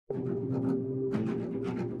Hi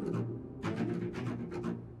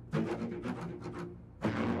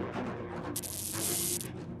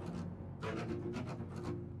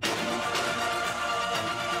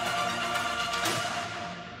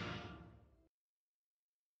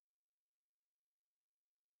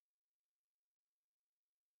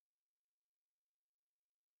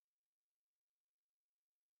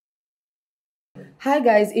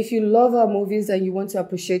guys, if you love our movies and you want to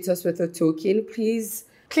appreciate us with a token, please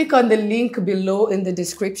click on the link below in the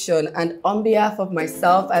description. And on behalf of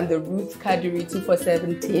myself and the Ruth Kadiri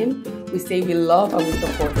 247 team, we say we love and we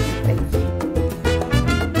support you. Thank you.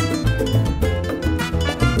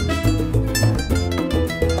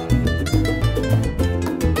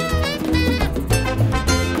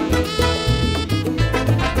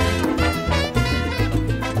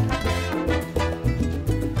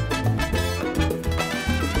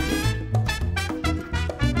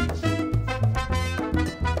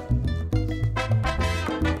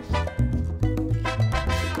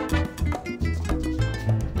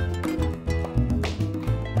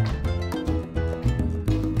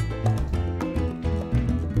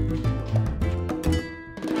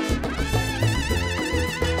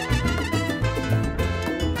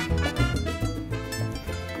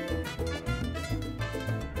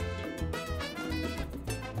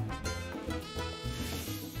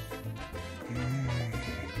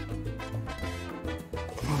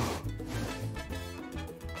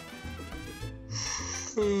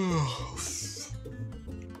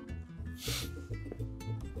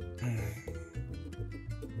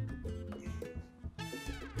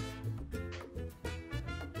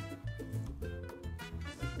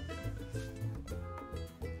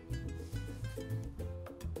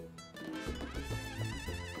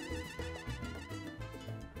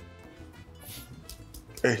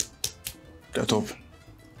 Hey, get up.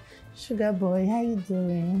 Sugar boy, how you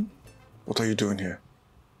doing? What are you doing here?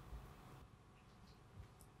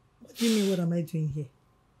 What do you mean, what am I doing here?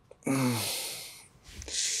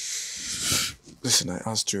 Listen, I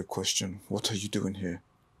asked you a question. What are you doing here?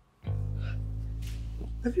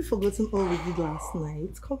 Have you forgotten all we did last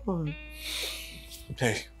night? Come on.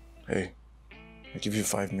 Hey, I give you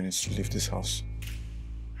 5 minutes to leave this house.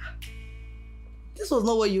 This was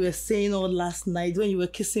not what you were saying all last night when you were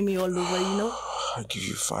kissing me all over, you know? I give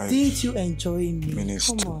you 5 Didn't you enjoy me? minutes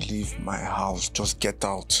Come to on. leave my house. Just get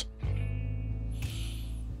out.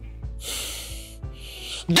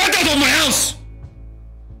 Get out of my house!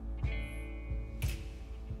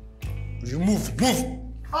 You move! Okay, you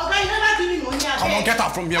never give me money. Come on, get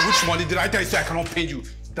out from here. Which money did I tell you I cannot pay you?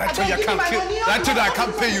 Did I tell you I can't pay you? Did I tell you I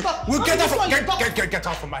can't pay you? We'll get out from get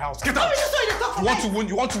out from my house. Get out.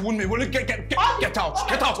 You want to wound me? Well, get out.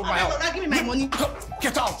 Get out of my house. Give me my money.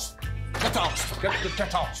 Get out. Get out.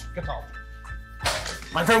 Get out.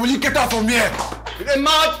 My friend, will you get out from here? They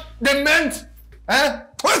mad? They meant? Eh?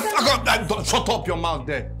 Shut up your mouth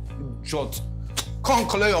there. Shut. Come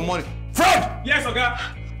collect your money. Fred! Yes, Oga.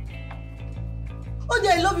 Oh,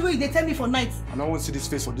 dear, I love you when they tell me for nights. I don't want to see this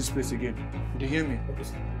face or this place again. You hear me? Okay,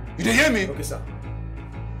 sir. You hear me? Okay, sir.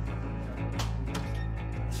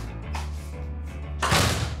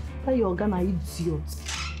 Tell your organ, are you idiot?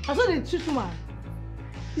 I saw they treat woman.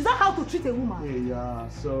 Is that how to treat a woman? Hey, yeah,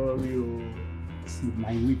 sorry. See,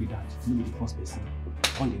 my way be that. You be the first person.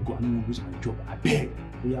 On the go, I don't want to lose my job. I beg.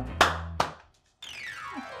 Yeah.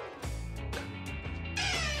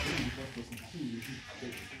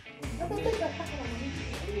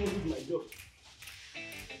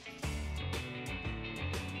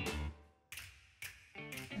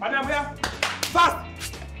 Madam, yeah.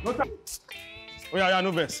 Fast! No time. Oh yeah,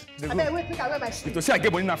 no verse. I beg, wait, take away my shit. To say I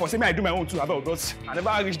get money now for say me I do my own too, I beg, but I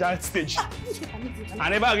never reach that stage. I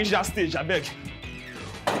never reach that stage, I beg.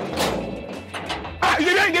 Ah, you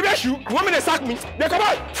give me a shoe. You want me to sack me? Then come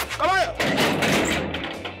on! Come on!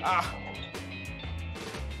 Ah.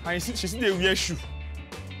 And she see they wear shoe.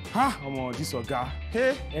 Ah, come on, this Oga.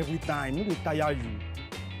 Hey, every time, no dey tire you.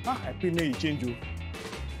 Ah, I pay me you change you.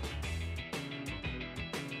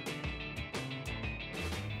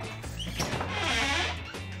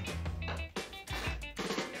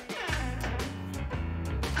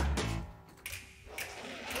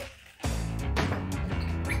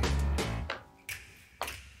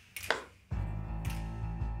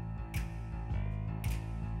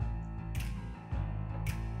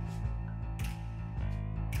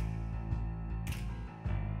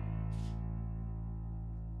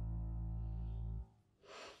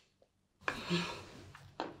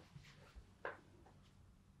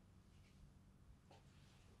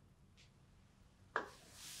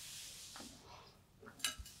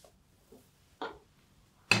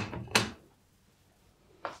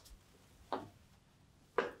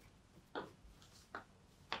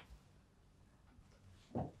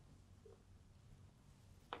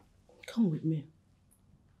 Come with me.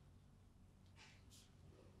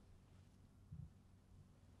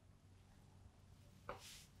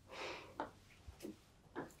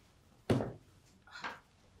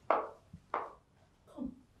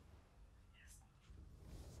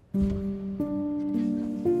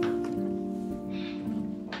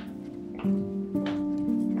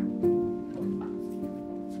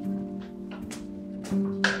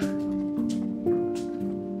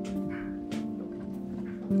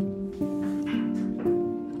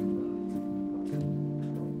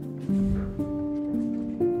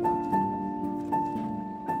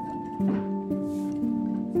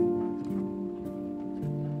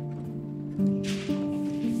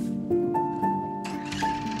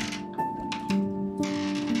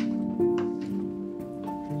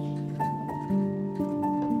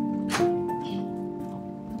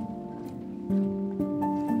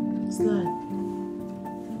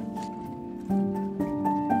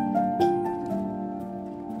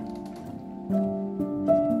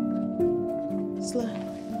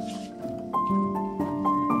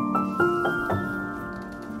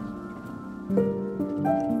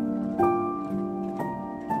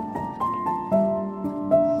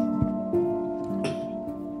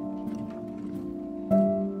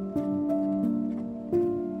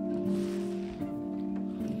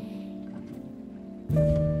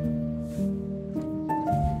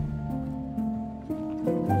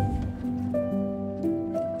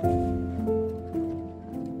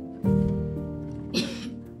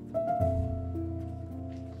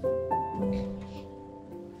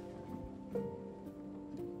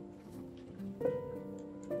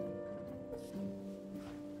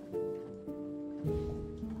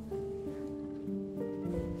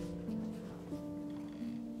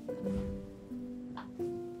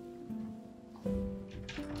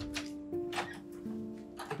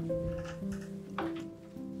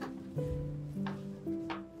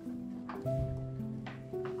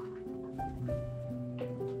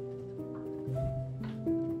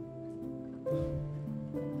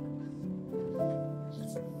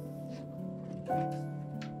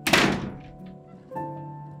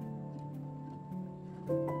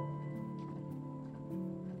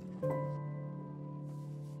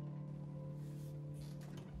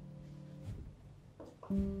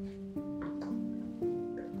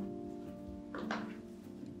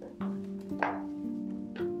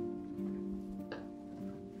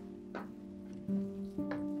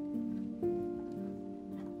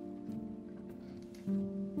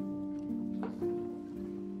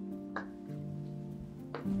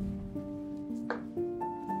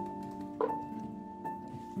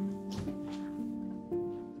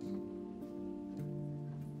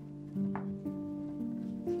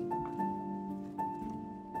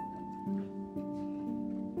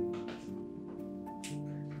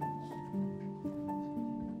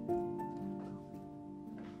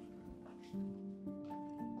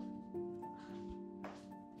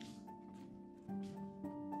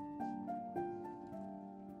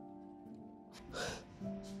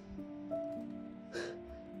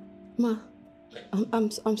 Ma,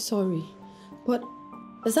 I'm sorry, but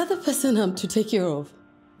is that the person I'm to take care of?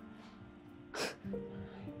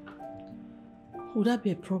 Would that be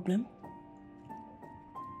a problem?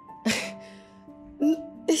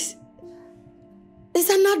 It's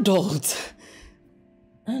an adult.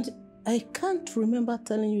 And I can't remember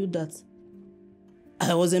telling you that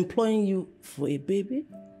I was employing you for a baby.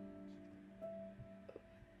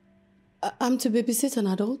 I'm to babysit an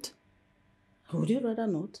adult? Would you rather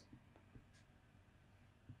not?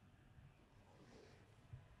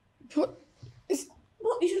 But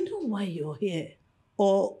you know why you're here.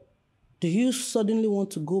 Or do you suddenly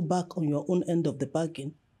want to go back on your own end of the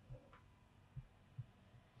bargain?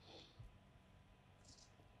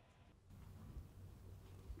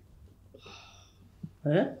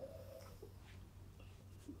 Eh?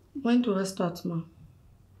 When do I start, Ma?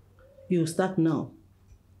 You start now.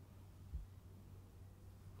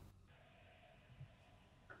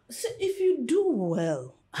 See, if you do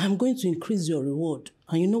well, I'm going to increase your reward.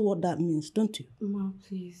 And you know what that means, don't you? Ma,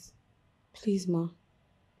 please. Please, Ma.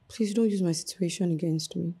 Please don't use my situation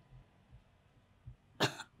against me.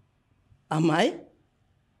 Am I?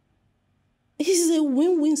 It's a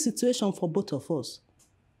win-win situation for both of us.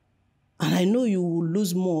 And I know you will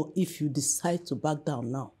lose more if you decide to back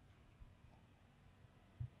down now.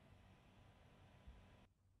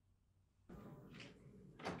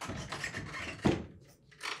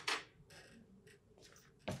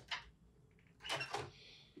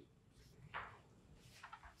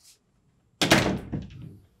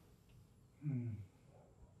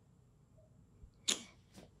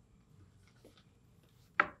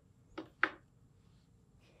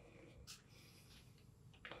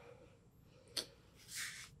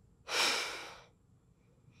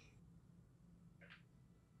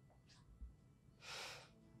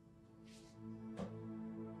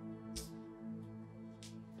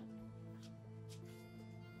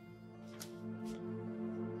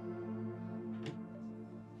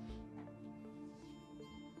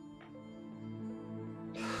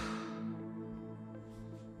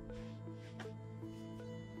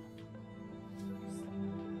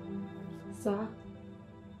 Sir?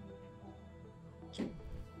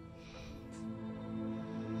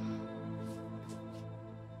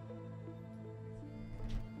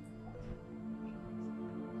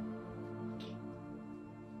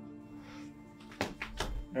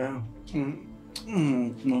 Yeah.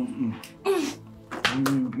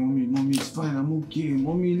 Mommy, it's fine. I'm okay.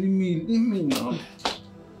 Mommy, leave me now.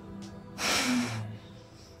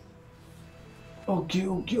 Okay.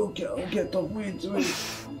 I'll get up. Wait.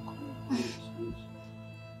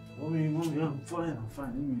 Mommy, I'm fine.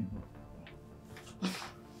 Leave me now.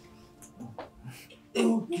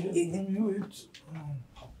 Okay, mommy, wait.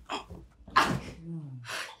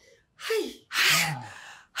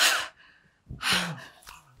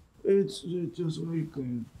 It's just wait.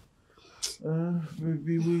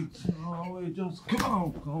 Baby, wait. Oh, wait, just calm.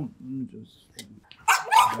 Let me just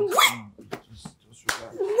relax.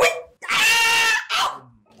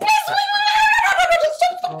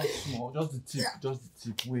 Small, just the tip.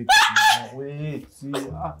 Wait. See,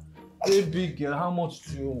 baby girl, how much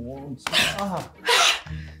do you want?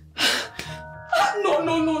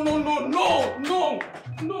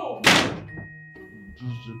 No.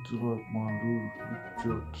 Just the tip of my roof,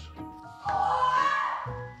 George.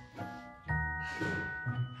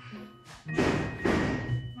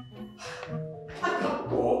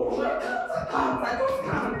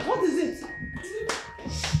 What is it?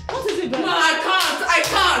 No, I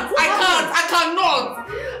cannot.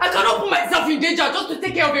 I cannot put myself in danger just to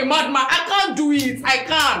take care of a madman. I can't do it. I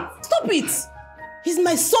can't. Stop it! He's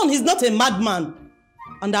my son, he's not a madman.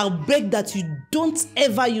 And I'll beg that you don't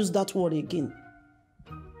ever use that word again.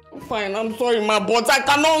 Fine, I'm sorry, ma, but I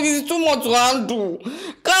cannot. It's too much to handle.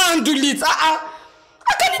 Can't handle it. I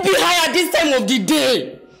can't be high at this time of the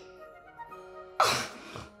day.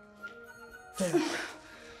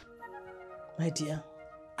 My dear,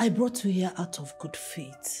 I brought you here out of good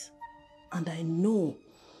faith. And I know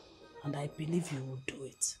and I believe you will do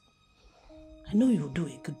it. I know you will do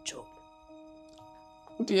a good job.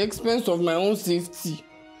 At the expense of my own safety.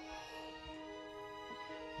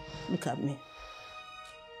 Look at me.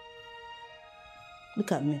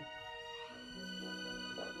 Look at me.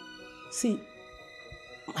 See,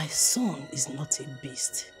 my son is not a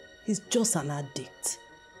beast. He's just an addict.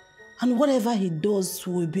 And whatever he does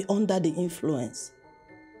will be under the influence.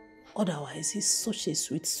 Otherwise, he's such a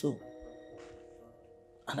sweet soul.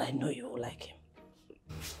 And I know you will like him.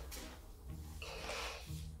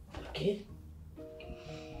 Okay?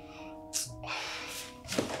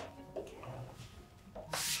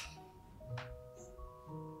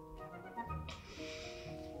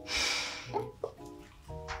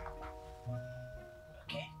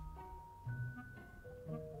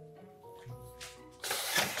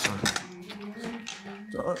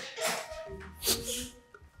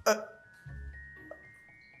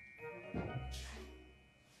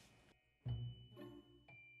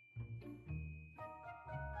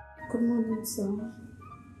 Good morning, sir.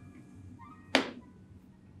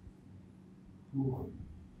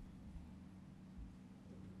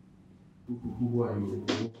 Who are you?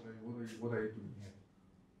 What are you doing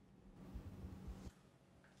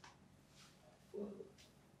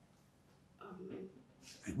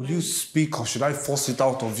here? Will you speak or should I force it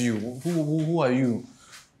out of you? Who are you?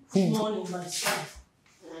 Good morning, my son.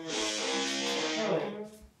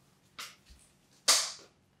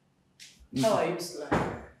 How are you, Sly?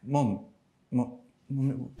 Mom.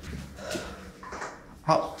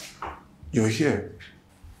 How? You're here?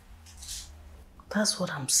 That's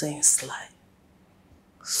what I'm saying, Sly.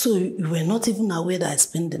 So you were not even aware that I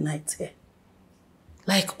spent the night here?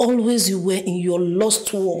 Like always you were in your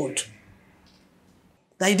lost world.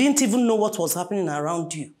 That you didn't even know what was happening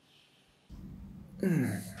around you.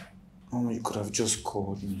 Mom, you could have just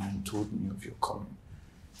called me and told me of your coming.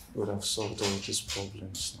 You would have solved all these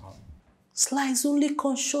problems now. Sly is only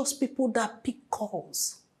conscious people that pick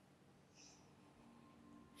calls.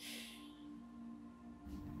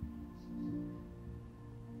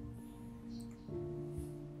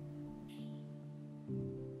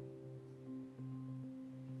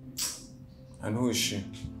 And who is she?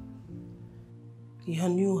 Your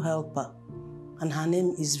new helper. And her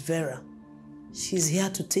name is Vera. She's here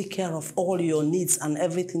to take care of all your needs and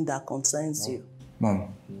everything that concerns you.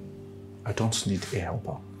 Mom, I don't need a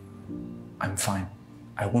helper. I'm fine.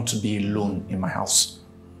 I want to be alone in my house.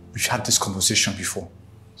 We've had this conversation before.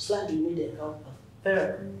 Sly, you need a helper.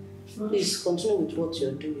 Vera, please continue with what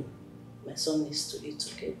you're doing. My son needs to eat,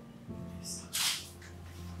 okay?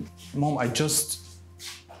 Mom, I just...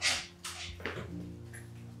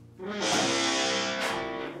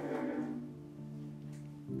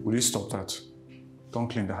 Will you stop that? Don't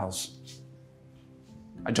clean the house.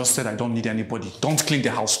 I just said I don't need anybody. Don't clean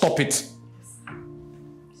the house. Stop it.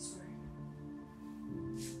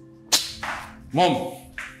 Mom.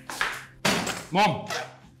 Mom.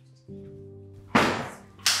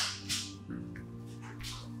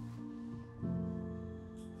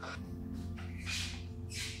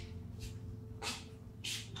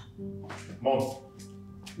 Mom.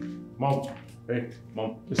 Mom. Hey,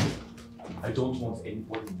 Mom, listen. I don't want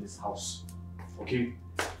anybody in this house. Okay?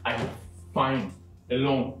 I am fine.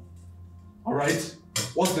 Alone. Alright?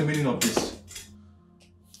 What's the meaning of this?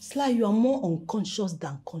 Sly, you are more unconscious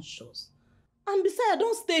than conscious. And besides, I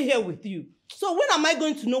don't stay here with you. So when am I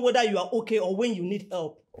going to know whether you are okay or when you need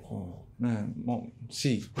help? Oh, man, Mom,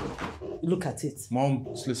 see. Look at it. Mom,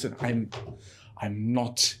 listen, I'm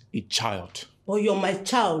not a child. But you're my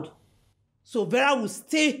child. So Vera will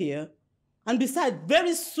stay here. And besides,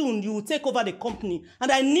 very soon you will take over the company.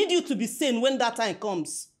 And I need you to be sane when that time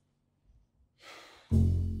comes.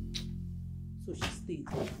 So she stays.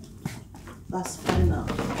 That's fine now.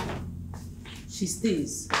 She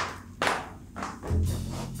stays.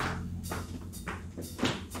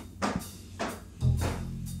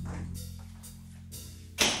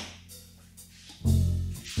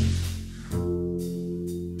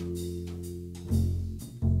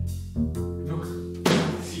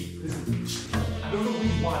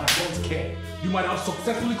 You might have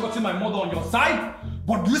successfully gotten my mother on your side,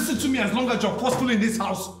 but listen to me, as long as you're forceful in this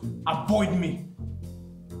house, avoid me.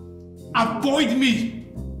 Avoid me!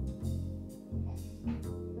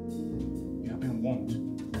 You have been warned.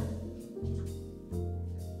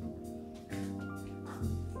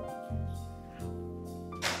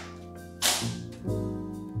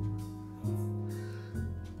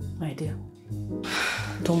 My dear,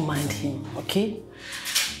 don't mind him, okay?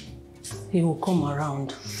 He will come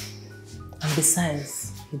around. And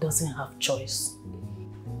besides, he doesn't have choice.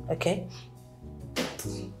 Okay?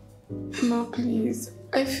 Ma, please.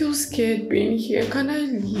 I feel scared being here. Can I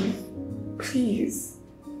leave? Please.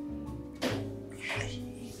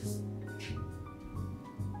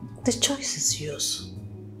 The choice is yours.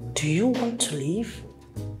 Do you want to leave?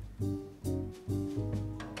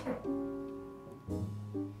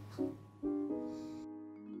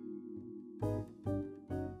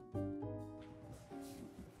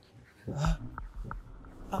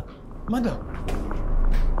 Madam.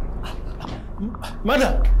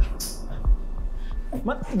 Madam.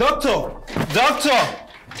 Doctor. Doctor.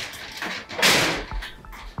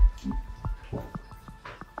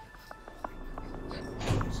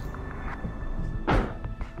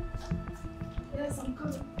 Yes, I'm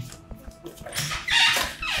coming.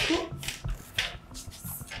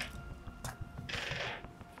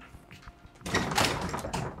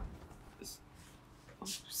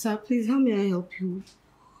 Sir, please, how may I help you?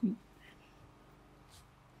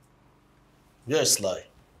 Yes, Sly.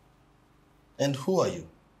 And who are you?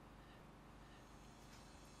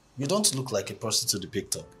 You don't look like a prostitute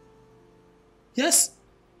depicted. Yes,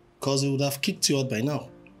 because he would have kicked you out by now.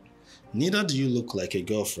 Neither do you look like a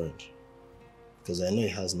girlfriend, because I know he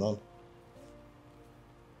has none.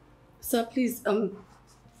 Sir, please,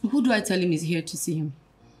 who do I tell him is here to see him?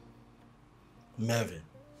 Mervyn.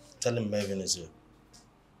 Tell him Mervyn is here.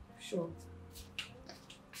 Sure.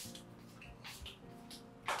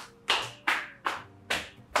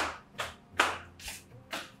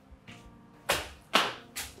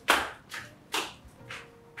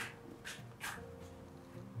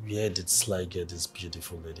 Where did Sly get this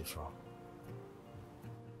beautiful lady from?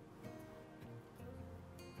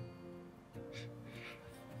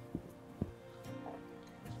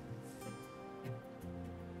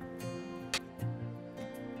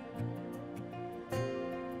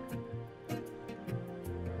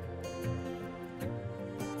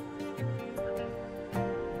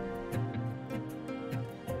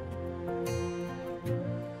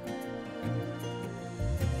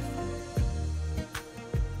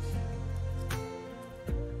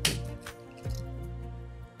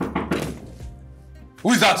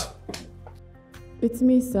 Who is that? It's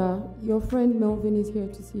me, sir. Your friend Melvin is here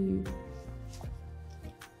to see you.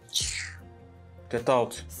 Get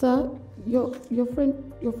out. Sir, your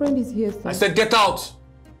friend is here, sir. I said get out!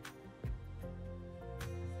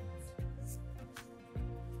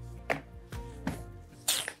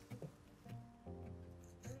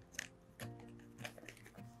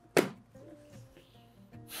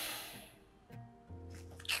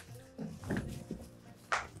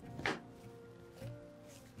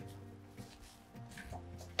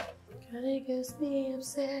 It gets me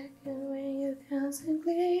upset when you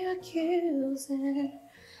constantly accusing,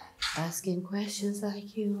 asking questions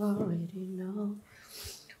like you already know.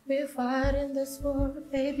 We're fighting this war,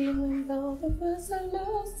 baby, when both of us are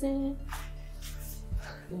losing.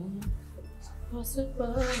 It's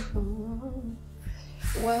possible.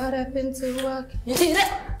 What happened to our...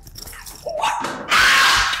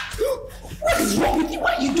 What is wrong with you?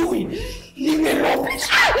 What are you doing? Leave me alone, please.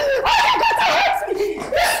 Oh my God, that hurts me.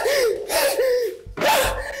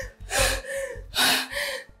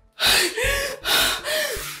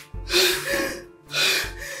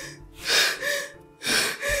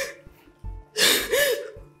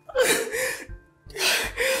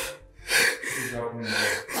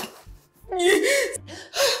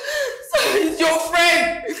 It's your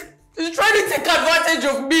friend. He's trying to take advantage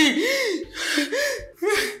of me.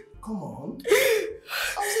 Come on. I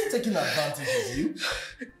wasn't taking advantage of you.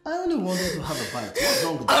 I only wanted to have a bite. What's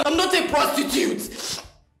wrong with that? I'm not a prostitute.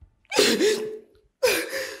 Oh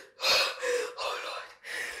Lord.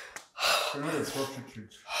 You're not a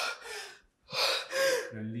prostitute.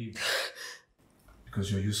 Then leave.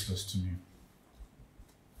 Because you're useless to me.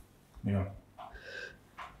 Yeah.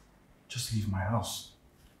 Just leave my house.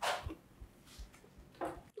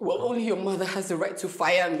 Well, only your mother has the right to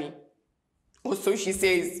fire me. Or so she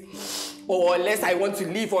says. Or unless I want to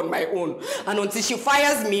leave on my own. And until she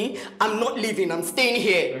fires me, I'm not leaving. I'm staying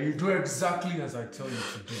here. And you do exactly as I tell you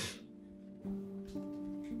to do.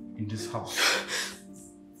 In this house.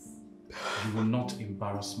 You will not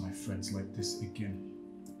embarrass my friends like this again.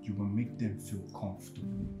 You will make them feel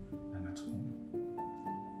comfortable and at home.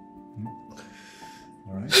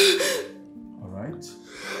 Alright? Alright?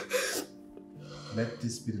 Let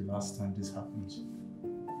this be the last time this happens.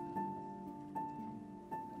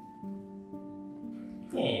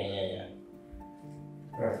 Yeah.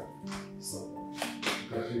 Right. So,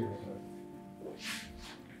 go.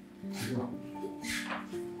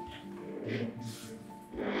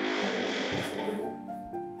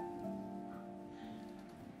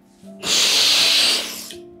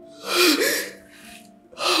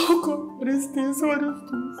 Oh God, what is this? What is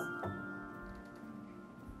this?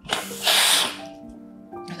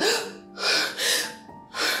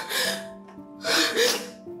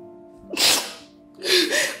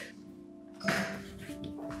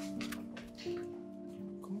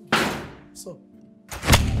 So,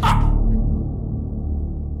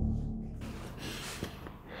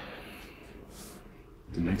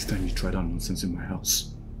 The next time you try that nonsense in my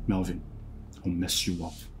house, Melvin, I'll mess you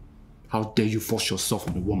up. How dare you force yourself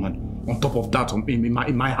on a woman? On top of that, in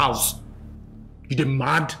my house. You the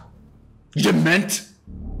mad? You the ment?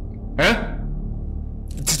 Eh?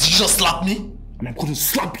 did you just slap me? And I'm going to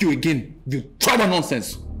slap you again if you try that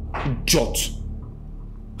nonsense. You jot.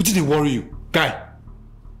 What did they worry you? Guy.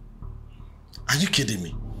 Are you kidding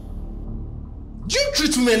me? Do you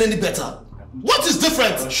treat women any better? What is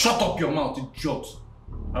different? Shut up your mouth, you jot.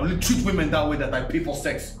 I only treat women that way that I pay for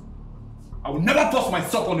sex. I will never force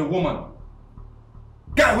myself on a woman.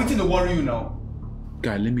 Guy, waiting to worry you now.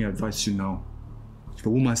 Guy, let me advise you now. If a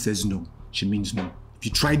woman says no, she means no. If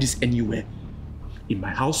you try this anywhere, in my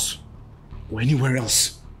house or anywhere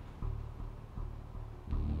else.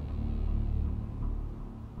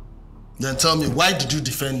 Then tell me, why did you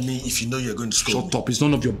defend me if you know you're going to scold me? Shut up, it's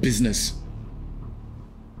none of your business.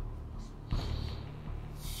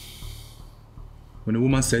 When a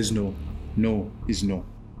woman says no, no is no.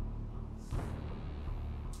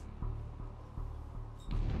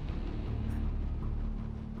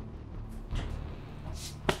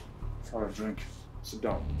 For a drink. Sit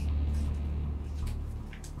down.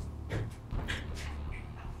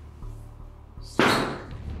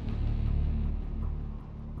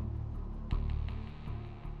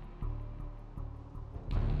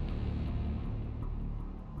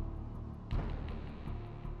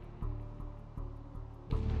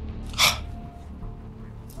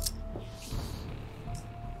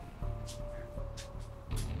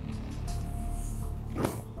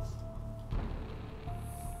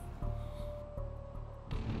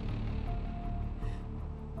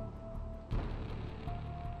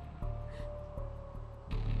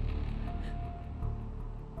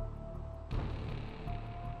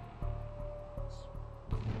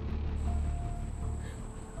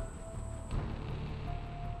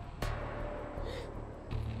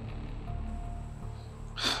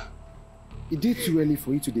 It did too early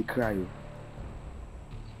for you to dey cry.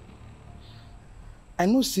 I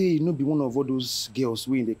know say you no be one of all those girls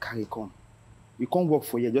wey dey carry come. You can't work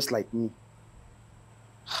for here just like me.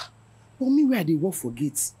 But me where I dey work for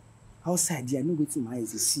gates, outside there, I know wetin my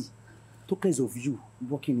eyes dey see. Tokens of you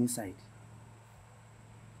working inside.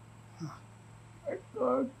 My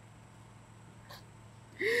God.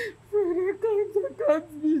 Fred, I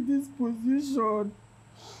can't be in this position.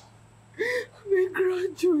 a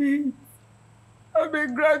graduate. I'm a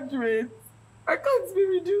graduate. I can't be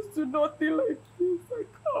reduced to nothing like this. I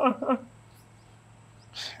can't.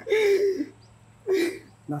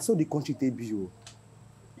 Now, so the country take you.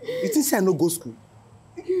 You think say I no go school?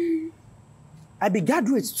 I be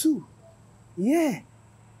graduate too. Yeah.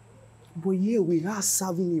 But here we are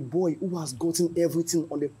serving a boy who has gotten everything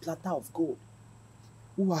on the platter of gold.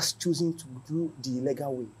 Who has chosen to do the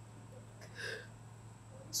illegal way.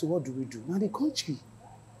 So what do we do? Now the country,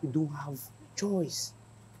 we don't have choice.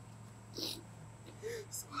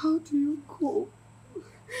 So how do you cope?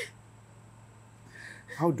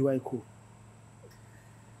 How do I cope?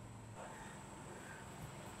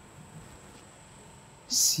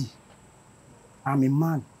 See, I'm a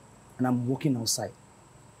man and I'm working outside.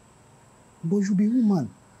 But you be woman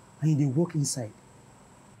and you dey work inside.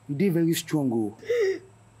 You dey very strong, oh.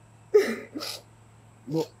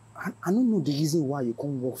 But I don't know the reason why you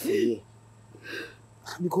can't work for here.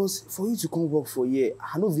 Because for you to come work for here,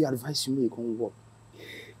 I know the advice you make you can't work.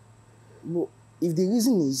 But if the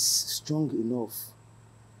reason is strong enough,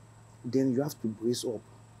 then you have to brace up.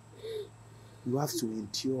 You have to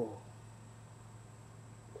endure.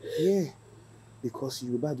 Yeah, because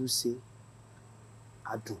you about to say,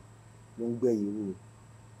 I don't bear you.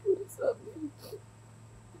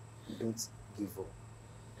 Don't give up.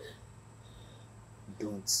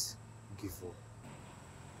 Don't give up.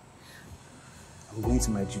 I'm going to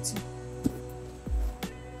my duty.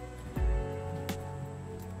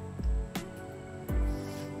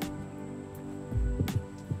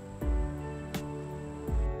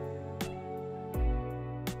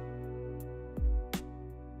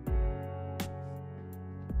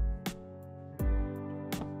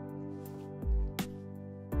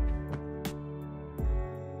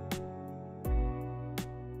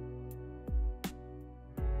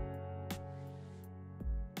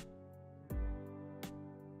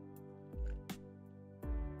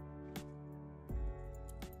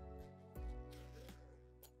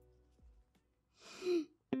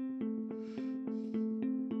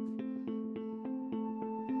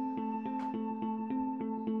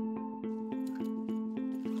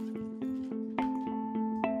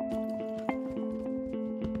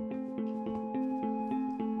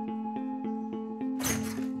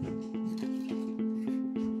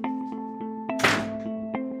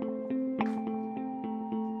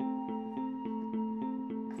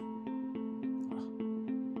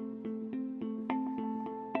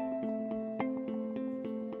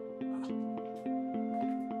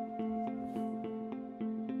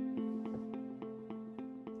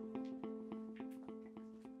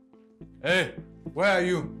 Hey, where are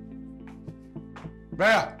you?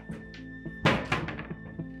 Vera!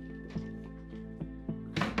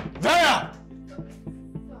 Vera!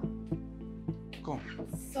 Come.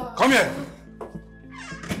 Sir. Come here!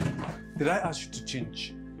 Did I ask you to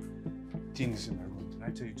change things in my room? Did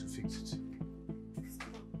I tell you to fix it?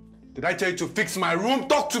 Did I tell you to fix my room?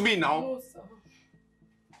 Talk to me now! No, sir.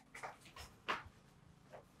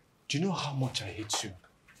 Do you know how much I hate you?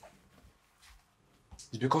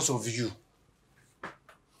 It's because of you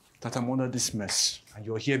that I'm under this mess. And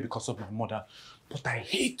you're here because of my mother. But I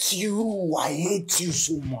hate you. I hate you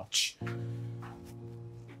so much.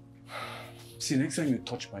 See, next time you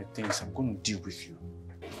touch my things, I'm going to deal with you.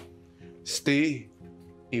 Stay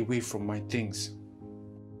away from my things.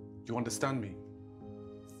 You understand me?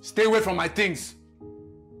 Stay away from my things.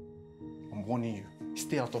 I'm warning you.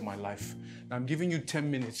 Stay out of my life. Now I'm giving you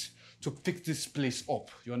 10 minutes to fix this place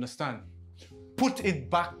up. You understand? Put it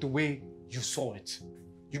back the way you saw it.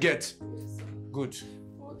 You get? Good.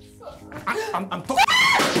 I'm talking.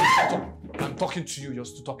 I'm talking to you. You're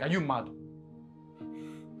still talking. Are you mad?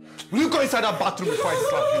 Will you go inside that bathroom before I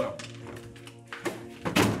slap you now?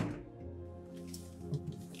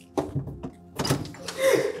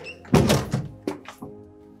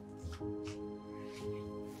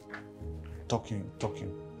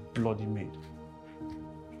 Talking, bloody maid.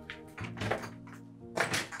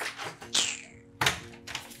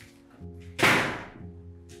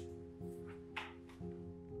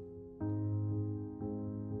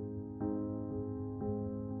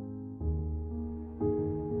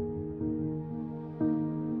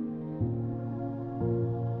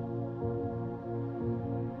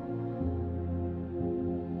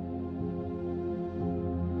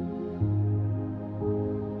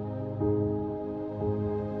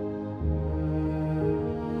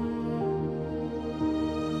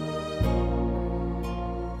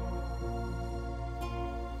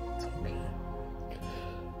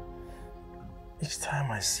 Each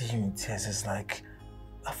time I see you in tears, it's like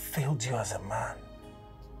I failed you as a man.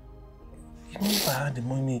 Even if I had the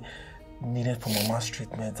money, needed for Mama's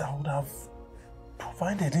treatment, I would have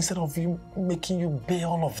provided instead of you making you bear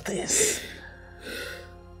all of this.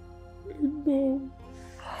 No.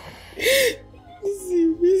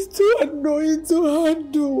 See, he's too annoying to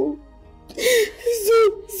handle.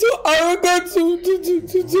 He's so arrogant to be.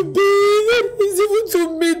 He's even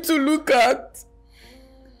too mean to look at.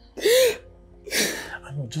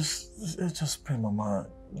 I know, just pray Mama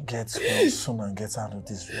gets well soon and gets out of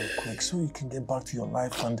this real quick so you can get back to your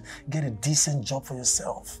life and get a decent job for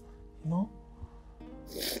yourself. You know?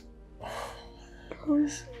 How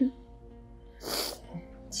is she?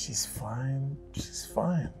 She's fine. She's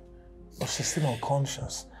fine. But she's still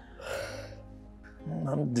unconscious.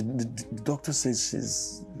 The doctor says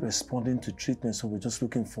she's responding to treatment, so we're just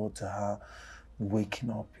looking forward to her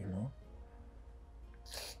waking up, you know?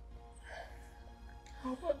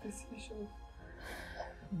 How about the seizures?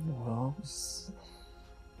 Well, it's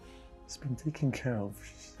been taken care of.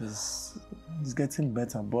 It's getting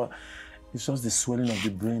better, but it's just the swelling of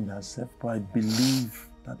the brain that's left. But I believe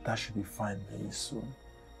that should be fine very soon.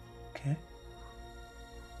 Okay?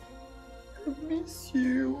 I miss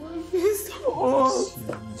you. I miss all.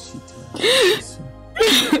 I miss you too. I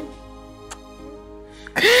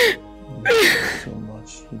miss you so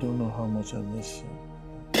much. You don't know how much I miss you.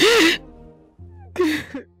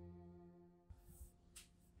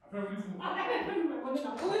 You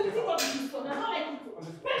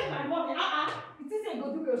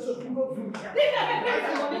cannot do your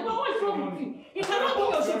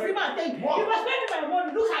shopping and take. You must spend my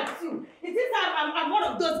money. Look at you. It is I'm one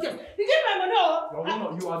of those girls. You give my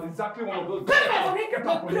money. You are exactly one of those girls. Spend my money. Get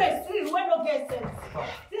up, Grace, you will not get sense.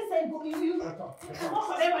 This ain't good. You cannot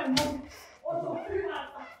collect my money. Also, free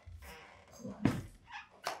master.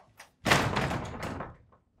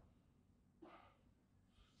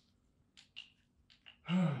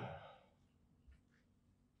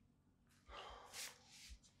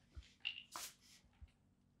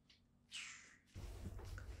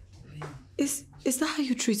 Is that how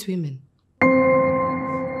you treat women?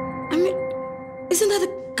 I mean, isn't that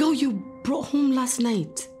the girl you brought home last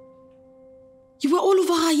night? You were all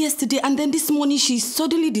over her yesterday and then this morning she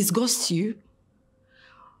suddenly disgusts you?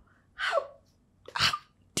 How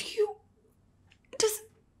do you... Just...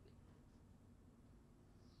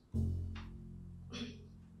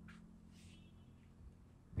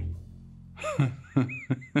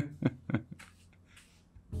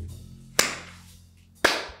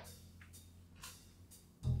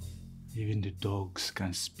 Even the dogs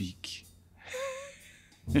can speak.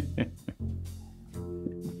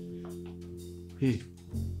 Hey.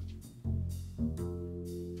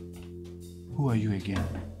 Who are you again?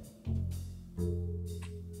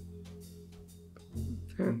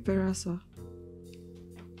 Vera, sir.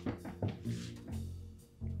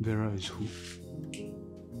 Vera is who?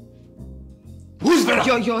 Who's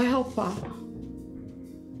Vera? Your helper.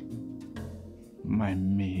 My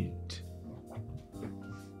maid.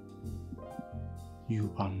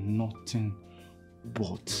 You are nothing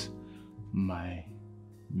but my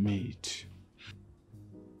maid.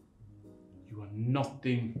 You are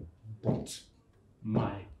nothing but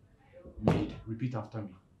my maid. Repeat after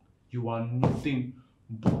me. You are nothing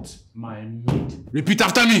but my maid. Repeat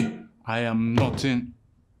after me. I am nothing.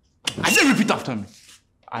 I said repeat after me.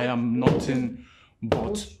 I am nothing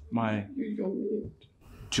but my maid.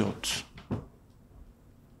 George.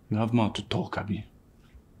 You have mouth to talk, Abby.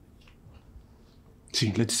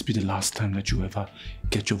 See, let this be the last time that you ever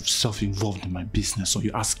get yourself involved in my business or you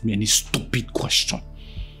ask me any stupid question.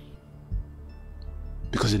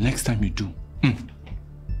 Because the next time you do,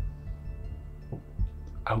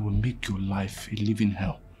 I will make your life a living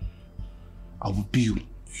hell. I will be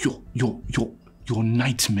your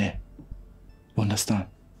nightmare. You understand?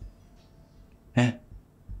 Eh?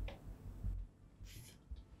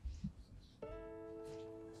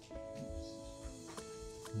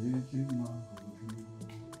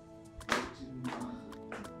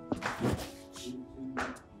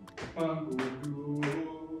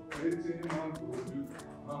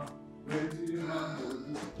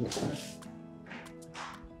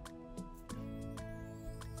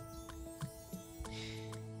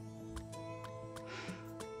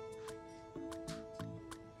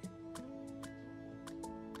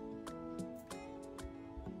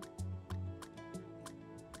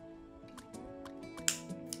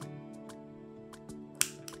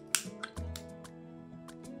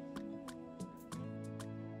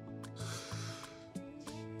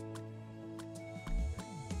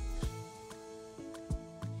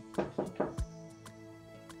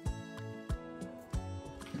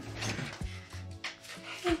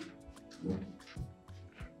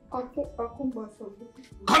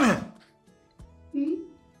 Come here!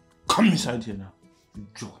 Come inside here now. You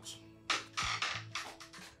idiot.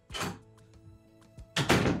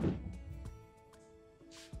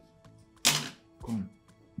 Come.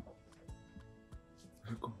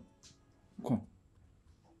 Come. Come.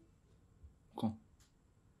 Come.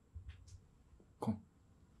 Come.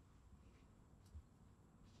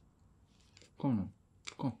 Come now.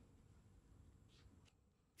 Come.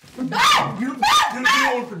 You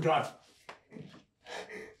don't want to die.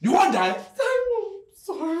 You won't die?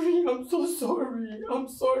 Sorry, I'm so sorry. I'm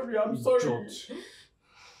sorry. Idiot.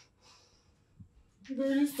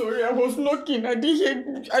 Very sorry. I was knocking. I didn't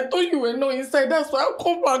hear. I thought you were not inside. That's why I'll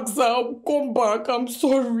come back, sir. I'll come back. I'm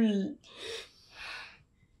sorry.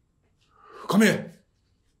 Come here.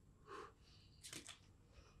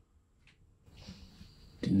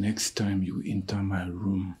 The next time you enter my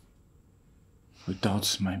room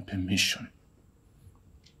without my permission,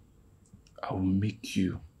 I will make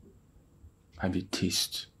you have a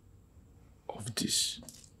taste of this.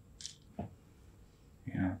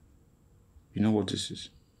 Yeah. You know what this is?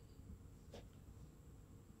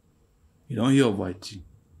 You don't hear of white tea?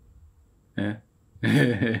 Eh?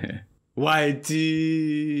 White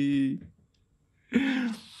tea!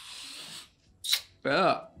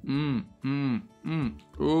 Yeah.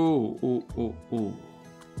 Oh.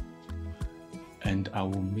 And I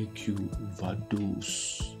will make you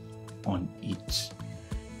overdose on it.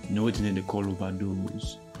 You know what they call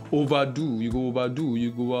overdose? Overdo. You go overdo.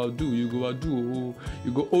 You go overdo. You go overdo.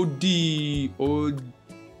 You go OD.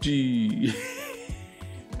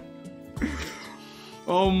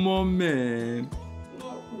 Oh, my man.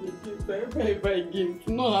 It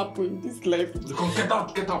will not happen in this life.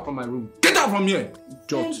 Get out from my room. Get out from here.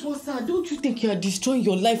 Sir, don't you think you are destroying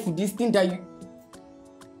your life with this thing that you...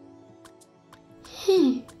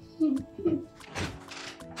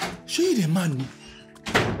 Show you the man.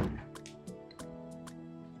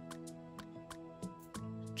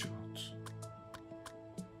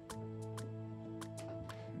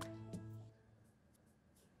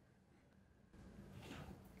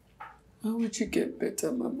 How would you get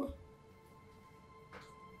better, Mama?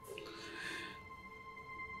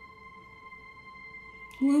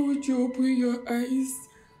 When would you open your eyes?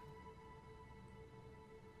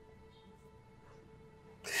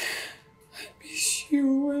 I miss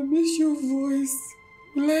you. I miss your voice.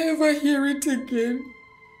 Will I ever hear it again?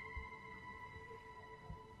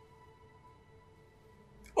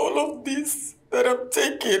 All of this that I'm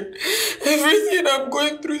taking, everything I'm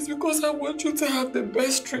going through is because I want you to have the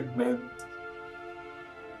best treatment.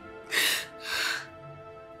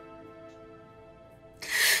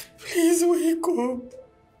 Please wake up.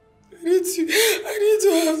 I need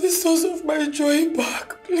to have the source of my joy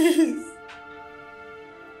back, please.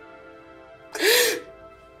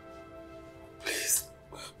 Please,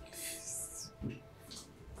 please.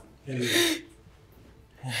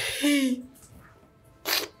 Hey.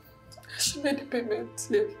 She made the payment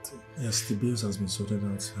yet. Yes, the bills has been sorted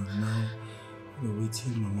out and now we're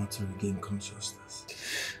waiting Mama to regain consciousness.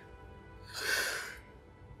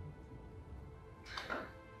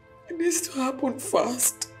 It needs to happen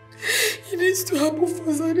fast. It needs to happen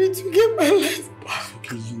fast. I need to get my life back.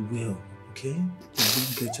 Okay, you will, okay? You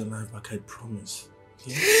will get your life back, I promise.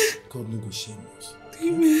 Okay? God no go shame us.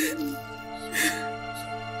 Amen.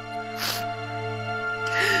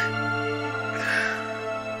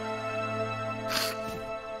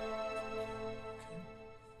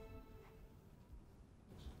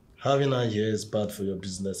 Having her here is bad for your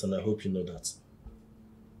business, and I hope you know that.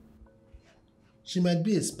 She might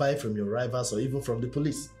be a spy from your rivals or even from the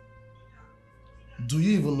police. Do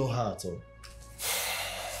you even know her at all?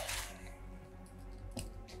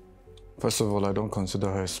 First of all, I don't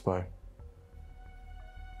consider her a spy.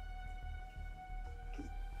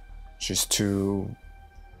 She's too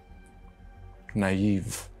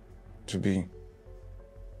naive to be.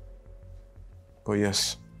 But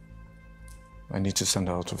yes, I need to send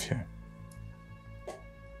her out of here.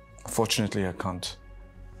 Unfortunately, I can't.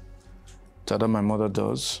 It's either my mother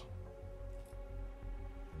does,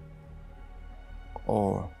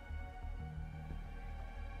 or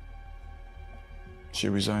she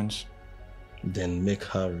resigns. Then make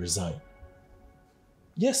her resign.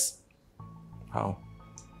 Yes. How?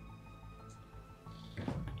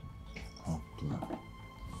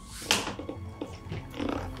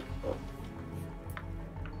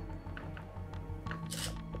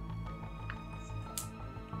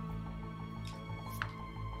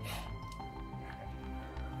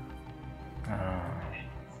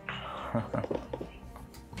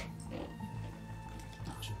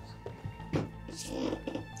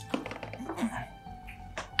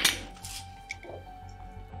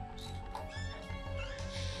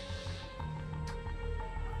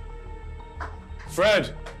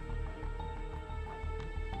 Fred!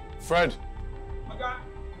 Fred! Okay.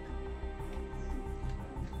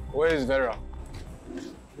 Where is Vera?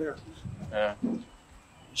 Vera. Yeah.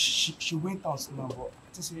 She went out now, but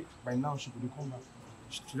I just say by now she could come back.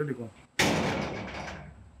 She already gone.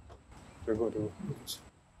 They go.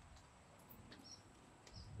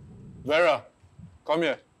 Vera, come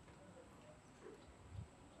here.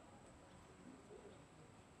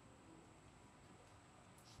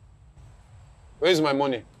 Where is my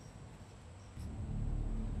money?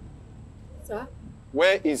 Sir?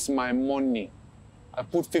 Where is my money? I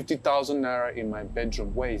put 50,000 naira in my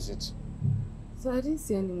bedroom. Where is it? So I didn't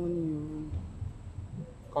see any money in your room.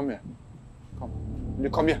 Come here. Come. You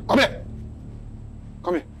come here. Come here.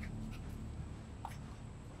 Come here.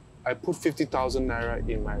 I put 50,000 naira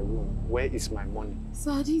in my room. Where is my money?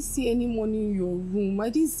 So I didn't see any money in your room. I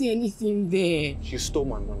didn't see anything there. You stole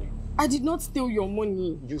my money. I did not steal your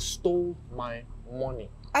money. You stole my money.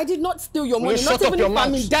 I did not steal your Will money. you Not shut up even your if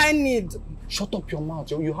I'm mouth? in dire need. Shut up your mouth.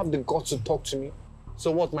 You have the guts to talk to me.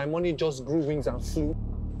 So what? My money just grew wings and flew?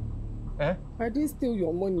 Eh? I didn't steal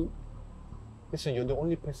your money. Listen, you're the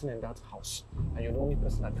only person in that house, and you're the only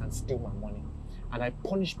person that can steal my money. And I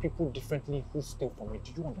punish people differently who steal from me.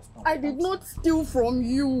 Do you understand? I did not steal from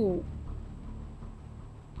you.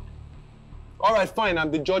 All right, fine. I'm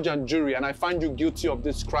the judge and jury, and I find you guilty of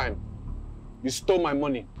this crime. You stole my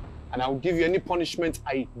money, and I will give you any punishment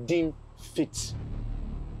I deem fit.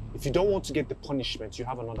 If you don't want to get the punishment, you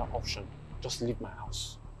have another option. Just leave my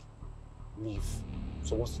house. Leave.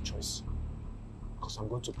 So what's the choice? Because I'm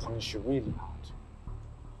going to punish you really hard.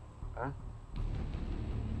 Huh?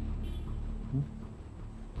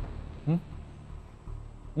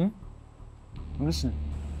 Listen.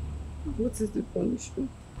 What is the punishment?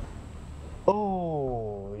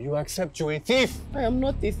 Oh, you accept you're a thief. I am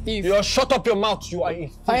not a thief. Shut up your mouth. You are a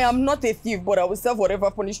thief. I am not a thief, but I will serve whatever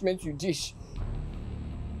punishment you dish.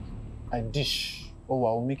 I dish. Oh,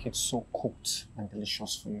 I'll make it so cooked and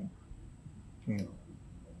delicious for you.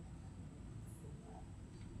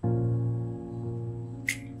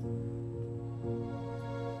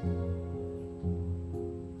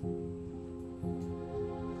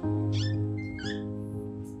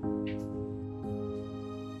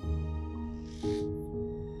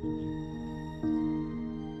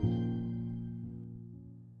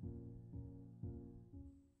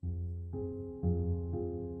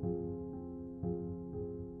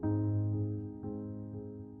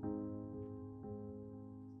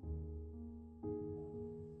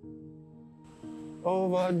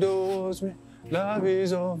 Overdose me, love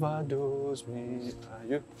is overdose me. Are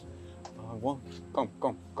you?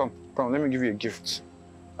 Come, let me give you a gift.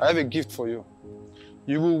 I have a gift for you.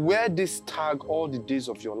 You will wear this tag all the days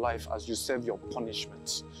of your life as you serve your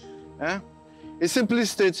punishment. Eh? It simply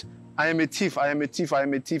states, I am a thief, I am a thief, I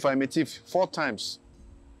am a thief, I am a thief, 4 times.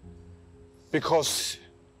 Because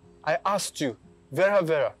I asked you,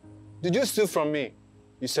 Vera, did you steal from me?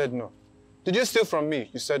 You said no. Did you steal from me?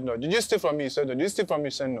 You said no. Did you steal from me? You said no. Did you steal from me? You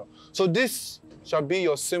said no. So this shall be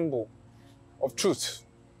your symbol of truth,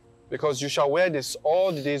 because you shall wear this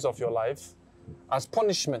all the days of your life as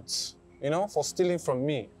punishment, for stealing from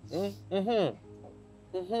me.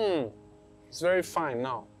 It's very fine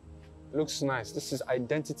now. It looks nice. This is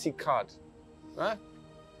identity card. Huh?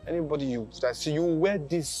 Anybody that see you wear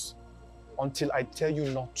this until I tell you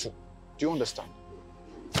not to. Do you understand?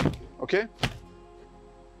 Okay?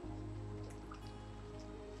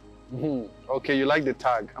 Okay, you like the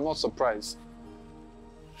tag. I'm not surprised.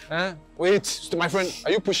 Wait, my friend,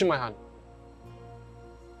 are you pushing my hand?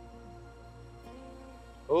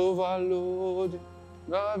 Overload,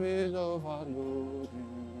 love is overloading.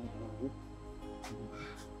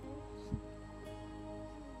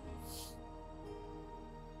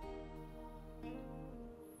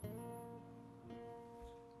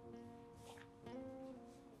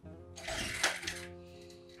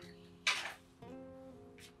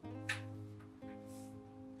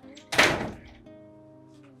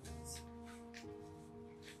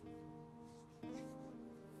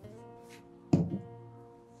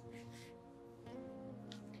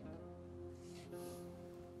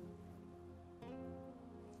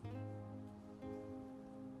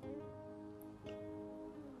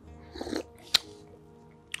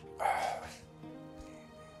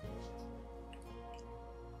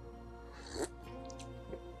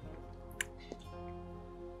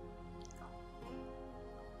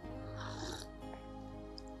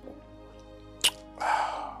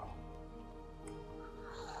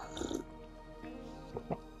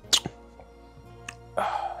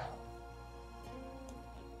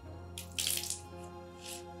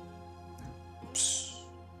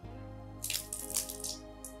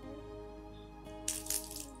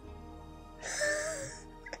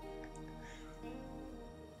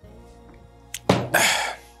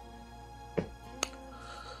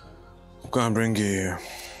 Go and bring a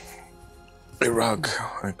rag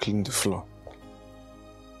and clean the floor.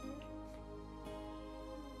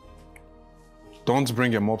 Don't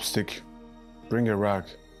bring a mop stick. Bring a rag.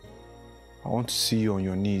 I want to see you on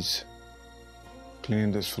your knees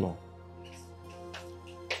cleaning this floor.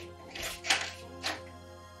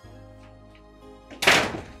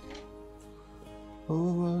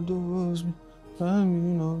 Overdose me, I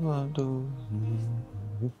mean overdose me.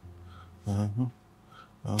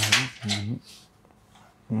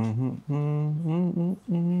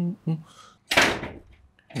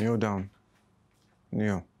 Kneel down.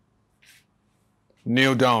 Kneel.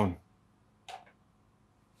 Kneel down.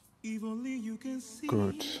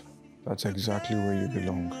 Good. That's exactly where you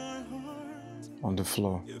belong. On the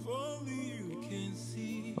floor.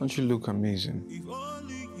 Don't you look amazing?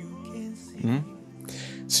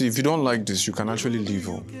 See, if you don't like this, you can actually leave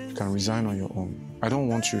home. You can resign on your own. I don't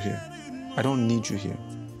want you here. I don't need you here.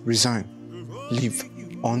 Resign. Leave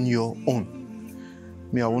on your own.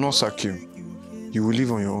 Me, I will not sack you. You will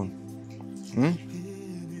leave on your own.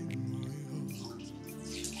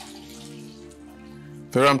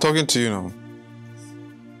 Vera, I'm talking to you now.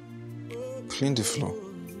 Clean the floor.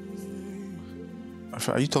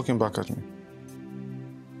 Are you talking back at me?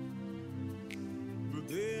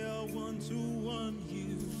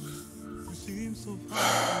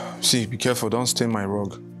 See, be careful, don't stain my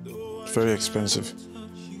rug. It's very expensive.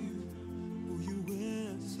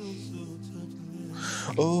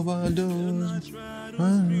 Overdose.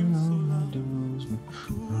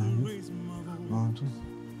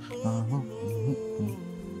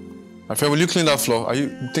 Afraid, will you clean that floor? You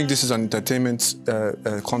think this is an entertainment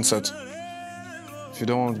concert? If you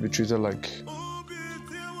don't want to be treated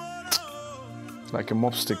like a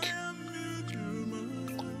mop stick,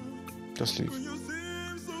 just leave.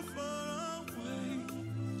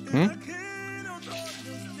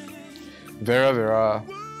 Vera.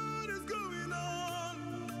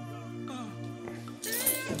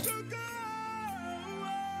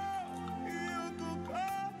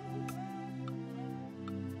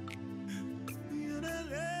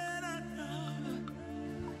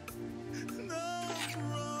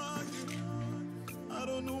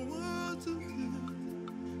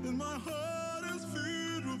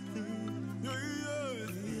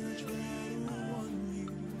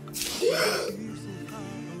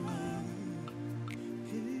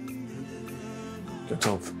 Get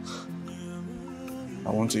up.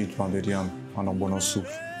 I want to eat pounded yam and ogbono soup.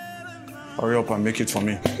 Hurry up and make it for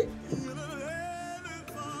me.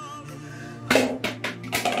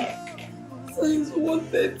 It's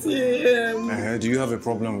 1:30 a.m. Do you have a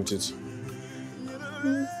problem with it?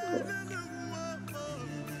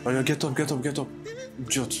 Oh yeah, get up.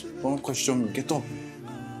 Idiot, don't question me. Get up.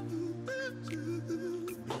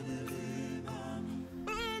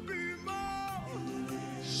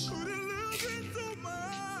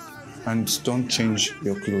 And don't change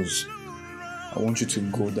your clothes. I want you to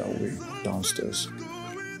go that way, downstairs.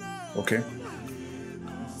 Okay?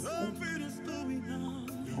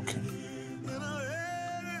 Okay.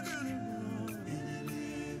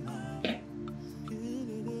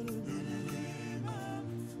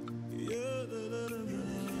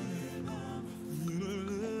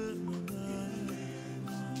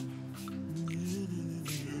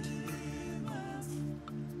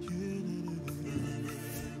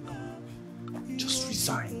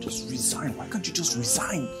 Just resign. Why can't you just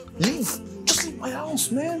resign? Leave. Just leave my house,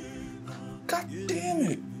 man. God damn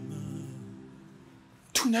it.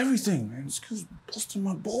 Doing everything, man. It's because busting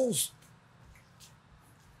my balls.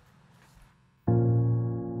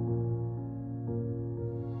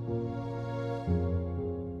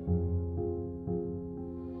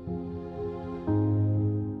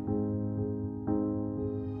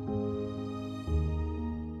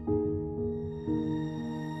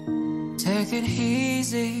 Take it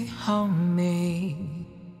easy on me.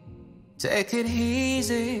 Take it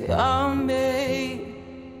easy on me.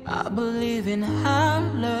 I believe in our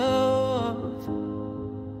love.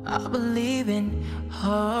 I believe in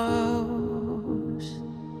hopes.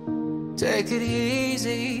 Take it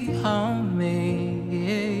easy on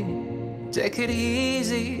me. Take it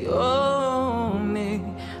easy on me.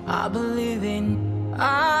 I believe in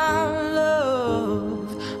our love.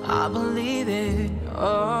 I believe in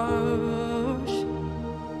ours.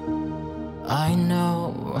 I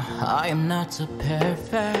know I am not so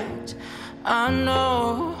perfect. I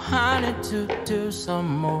know I need to do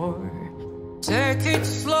some more. Take it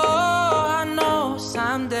slow. I know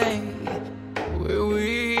someday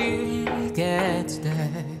we will get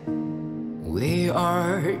there. We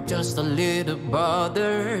are just a little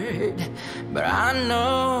bothered, but I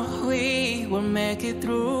know we will make it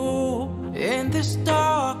through. In this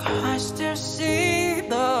dark, I still see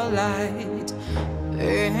the light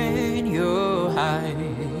in your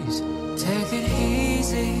eyes. Take it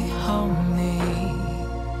easy on me.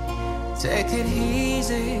 Take it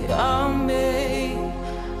easy on me.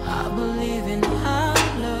 I believe in our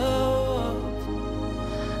love.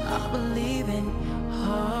 I believe in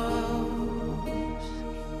hope.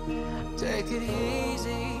 Take it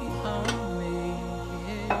easy on me.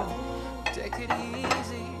 Take it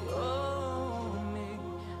easy on me.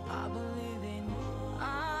 I believe in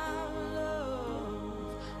our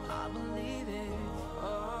love. I believe in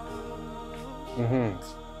hope.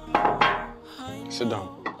 Sit down.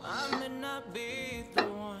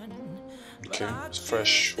 Okay, it's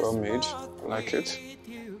fresh, well made. I like it.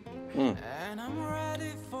 And I'm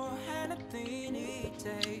ready for anything it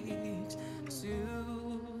takes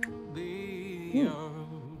to be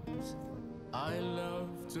yours. I love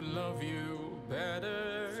to love you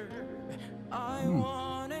better. I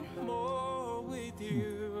want it more with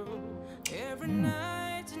you every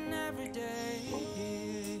night and every day.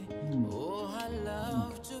 Oh, I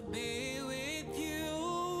love to be with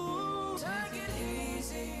you. Take it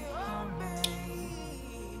easy on me.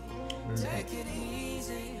 Take it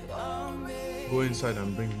easy on me. Go inside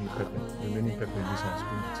and bring me pepper. The many pepper in this house,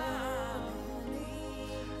 bring it.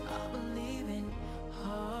 I believe in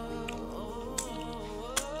hope.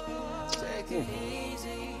 Take it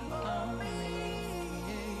easy on me.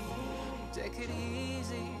 Take it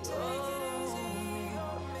easy on me.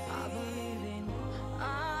 I believe in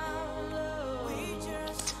our love. We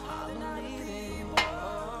just I believe in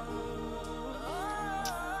hope.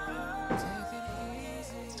 Take it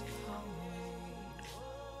easy on me.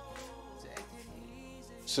 Take it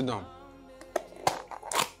easy. Sit down.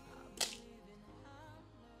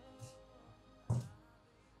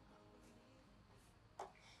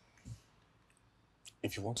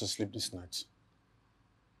 If you want to sleep this night,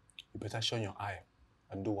 you better shine your eye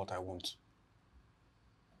and do what I want.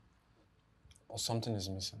 But something is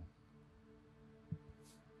missing.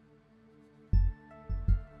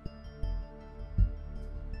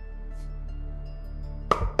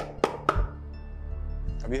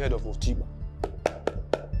 Have you heard of Otiba?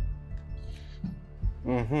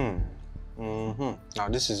 Now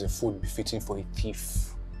this is a food befitting for a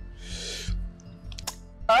thief.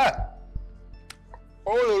 Ah!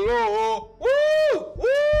 Oh, Lolo! Woo!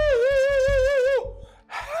 Woo!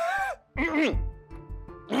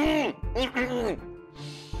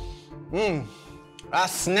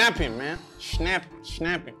 That's snapping, man.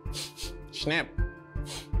 Snapping. Snap.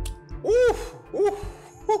 Ooh!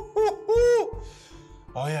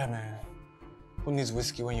 Oh yeah, man. Who needs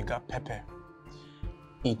whiskey when you got pepper?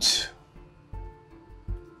 Eat.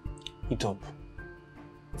 Eat up.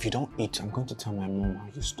 If you don't eat, I'm going to tell my mom how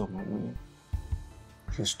you stole my money.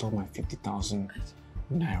 You stole my 50,000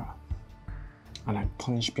 naira. And I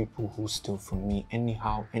punish people who steal from me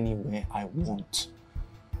anyhow, anywhere I want.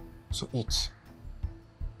 So eat.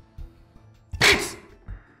 Eat!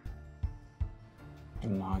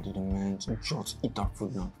 You're mad, you're the man. Just eat that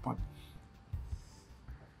food now. But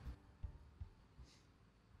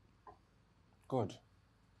good.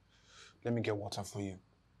 Let me get water for you.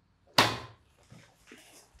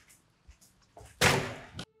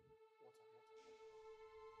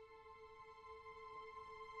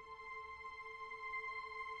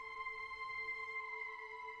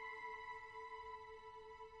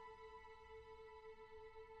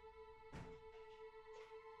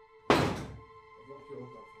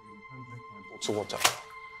 Bottle water.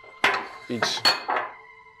 Eat.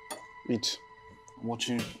 Eat. I'm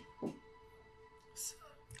watching you.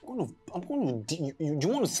 Do you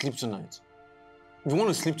want to sleep tonight? If you want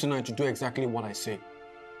to sleep tonight, you do exactly what I say.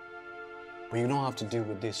 But you don't have to deal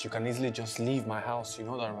with this. You can easily just leave my house. You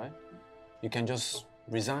know that, right? You can just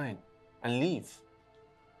resign and leave.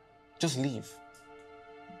 Just leave.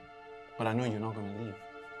 But I know you're not going to leave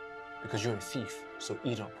because you're a thief. So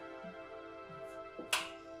eat up.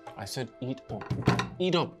 I said eat up.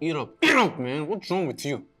 Eat up, eat up, eat up, man. What's wrong with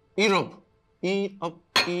you? Eat up. Eat up,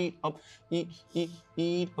 eat up, eat up,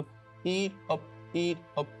 eat up, eat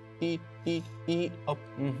up, eat up.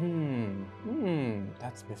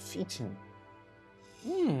 That's befitting.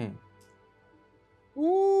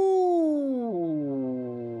 Ooh.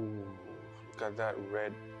 Look at that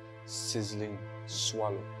red, sizzling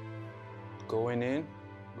swallow. Going in,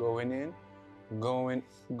 going in, going.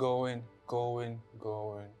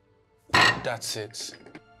 That's it.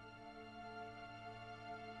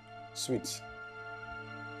 Sweet.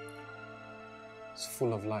 It's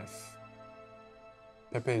full of life.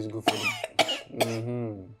 Pepper is good for you.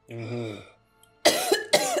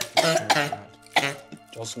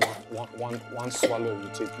 Just one swallow you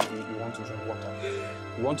take. You want to drink water.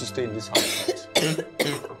 You want to stay in this house,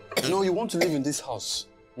 right? No, you want to live in this house.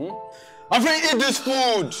 My friend, eat this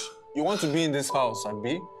food. You want to be in this house,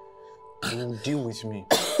 Abi? You will deal with me.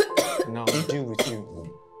 Now I'll deal with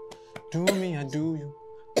you. Do me, I do you.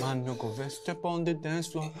 Man, no go step on the dance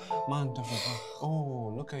floor. Man,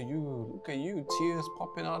 oh, look at you. Look at you. Tears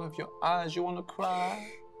popping out of your eyes. You want to cry?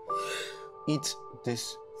 Eat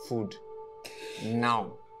this food.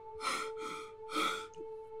 Now.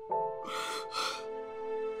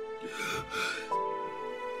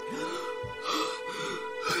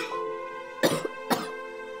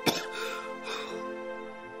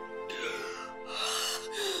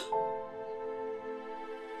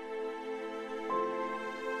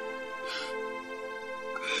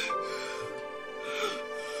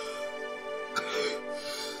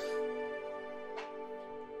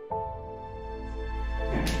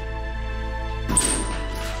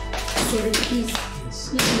 Sorry, please.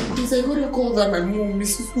 Please, I got a call that my mom,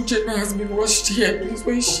 Mrs. Uchenna, has been rushed here. Please,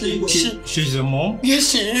 where is she? She's your mom? Yes,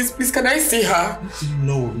 she is. Please, can I see her?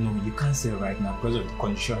 No, you can't see her right now because of the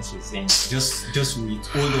condition she's in. Just wait.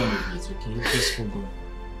 Hold on a bit, okay? Just hold on.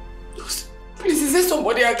 Please, is there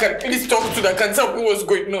somebody I can please talk to that can tell me what's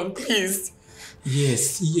going on, please?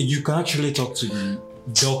 Yes, you can actually talk to the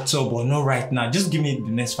doctor, but not right now. Just give me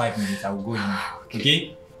the next 5 minutes. I will go in.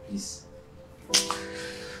 Okay? Please.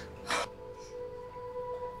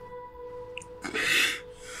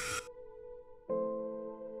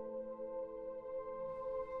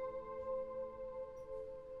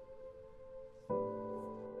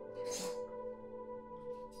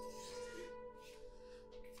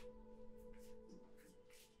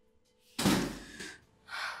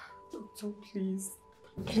 Doctor, please.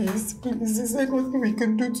 Please, is there nothing we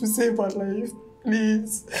can do to save her life?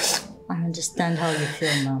 Please. I understand how you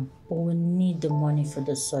feel, ma'am, but we need the money for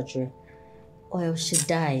the surgery, or else she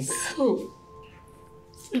dies. Oh,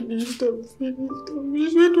 finish them. Where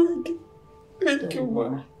do I get? Thank you,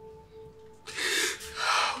 ma.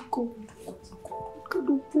 God, what kind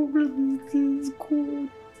of problem is this? God,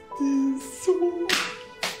 this so.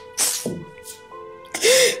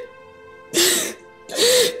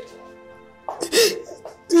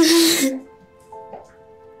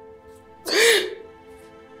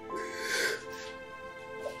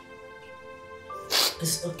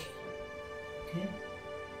 It's okay. Okay?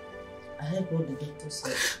 I heard what the doctor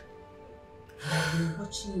said. I've been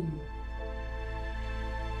watching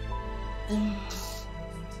you.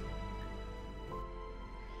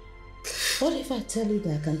 What if I tell you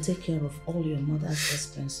that I can take care of all your mother's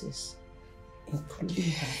expenses,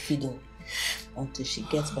 including her feeding, until she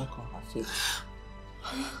gets back on her feet?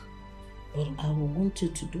 But I will want you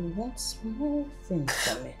to do one small thing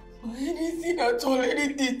for me. Anything at all,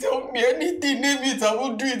 anything, tell me, anything, name it, I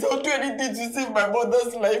will do it. I'll do anything to save my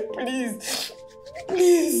mother's life, please.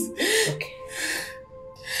 Please. Okay.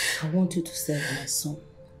 I want you to save my son.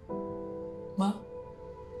 Ma?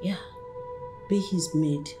 Yeah. Be his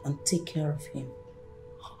maid and take care of him.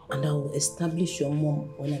 And I will establish your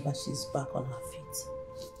mom whenever she's back on her feet.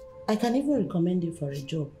 I can even recommend you for a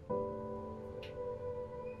job.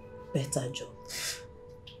 Better job. Is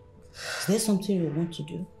there something you want to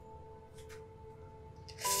do?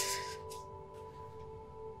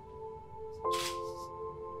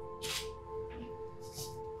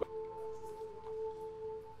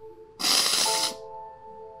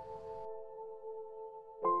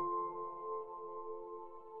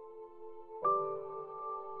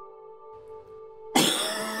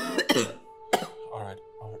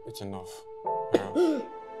 It's enough. Vera,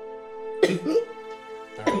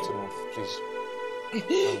 it's enough, please. Go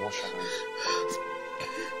wash your hands.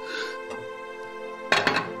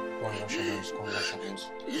 Go and wash your hands. Go and wash your hands.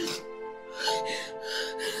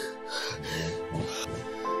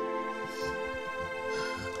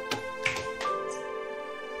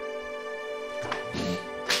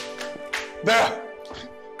 Vera!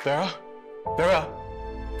 Vera! Vera!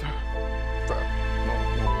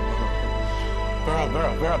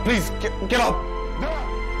 Vera, please, get up! Vera!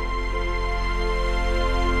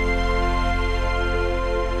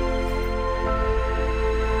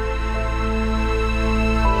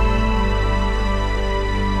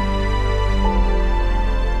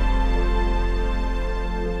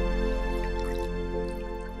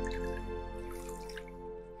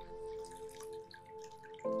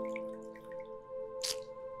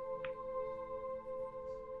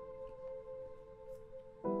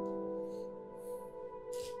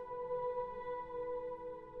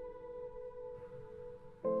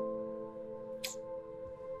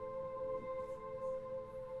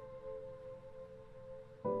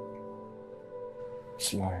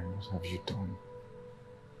 Sly, what have you done?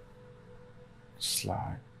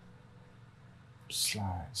 Sly.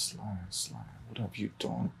 Sly, what have you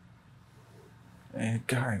done? Hey,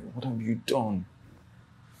 guy, what have you done?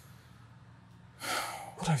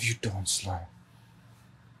 What have you done, Sly?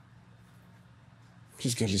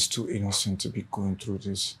 This girl is too innocent to be going through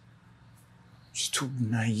this. She's too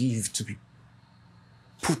naive to be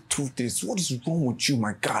put through this. What is wrong with you,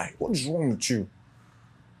 my guy? What is wrong with you?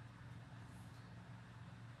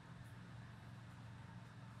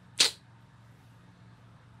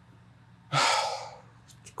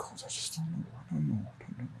 God, I just don't know. I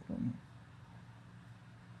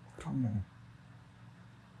don't know.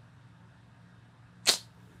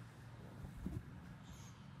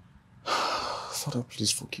 Father,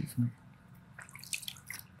 please forgive me.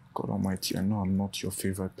 God Almighty, I know I'm not your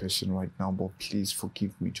favorite person right now, but please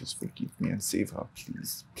forgive me. Just forgive me and save her,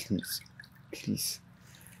 please. Please.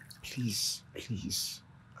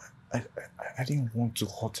 I didn't want to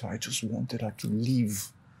hurt her. I just wanted her to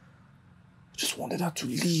leave.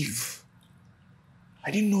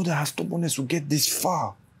 I didn't know that her stubbornness would get this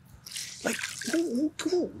far. Like,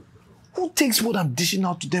 who takes what I'm dishing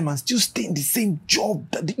out to them and still stay in the same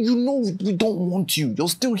job that you know we don't want you? You're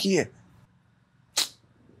still here.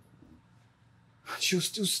 She'll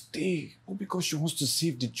still stay. All because she wants to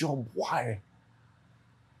save the job. Why?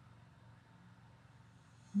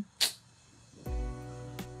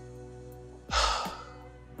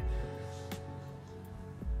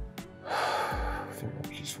 Vera,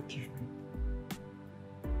 please forgive me.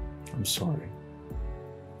 I'm sorry.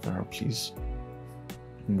 Vera, please.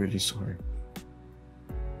 I'm really sorry.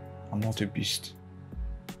 I'm not a beast.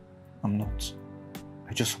 I'm not.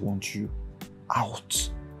 I just want you out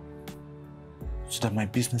so that my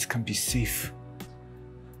business can be safe.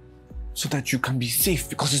 So that you can be safe,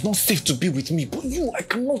 because it's not safe to be with me. But you, I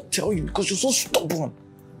cannot tell you because you're so stubborn.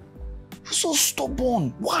 You're so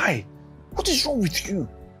stubborn. Why? What is wrong with you?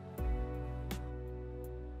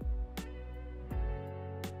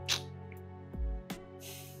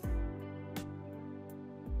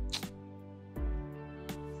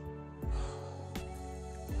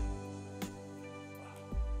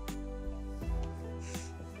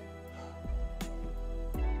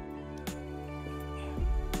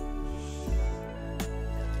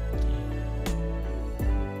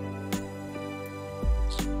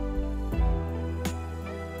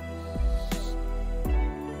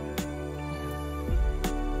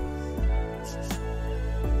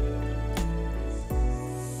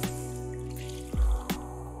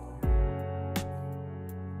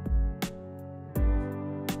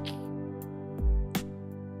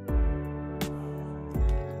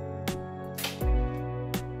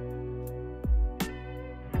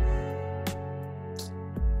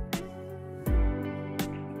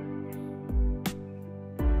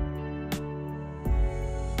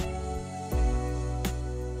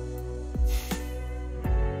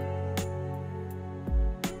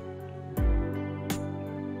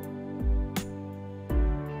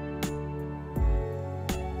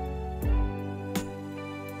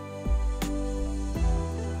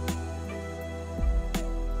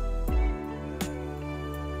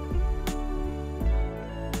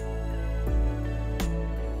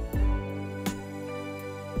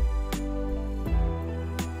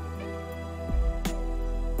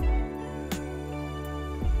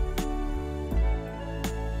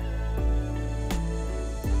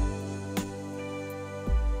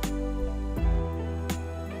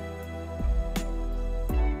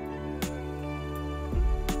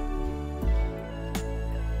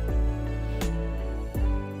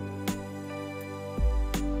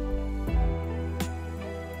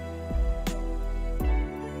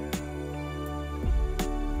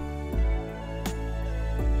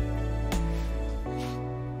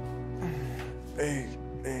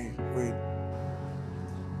 Hey, wait.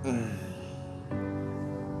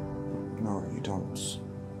 No, you don't.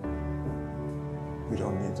 We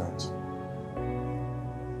don't need that.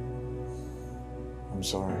 I'm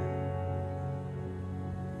sorry.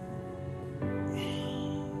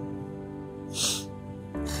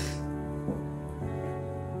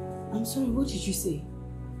 I'm sorry, what did you say?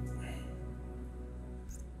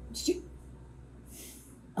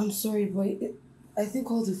 I'm sorry, boy. I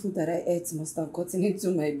think all the food that I ate must have gotten into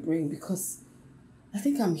my brain because I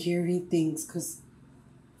think I'm hearing things because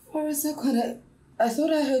for a second I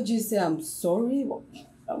thought I heard you say I'm sorry.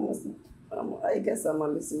 I guess I'm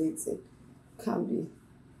hallucinating. Can't be.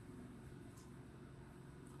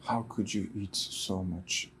 How could you eat so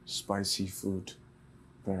much spicy food,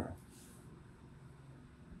 Vera?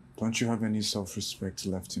 Don't you have any self-respect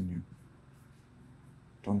left in you?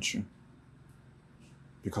 Don't you?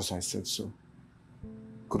 because I said so.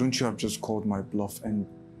 Couldn't you have just called my bluff and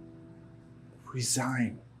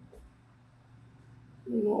resign?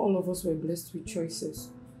 You know, all of us were blessed with choices.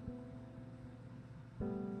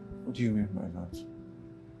 What do you mean by that?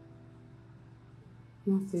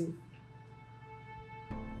 Nothing.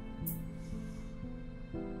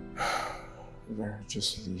 Vera,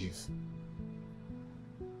 just leave.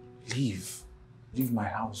 Leave. Leave my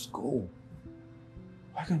house. Go.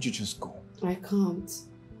 Why can't you just go? I can't.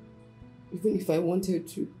 Even if I wanted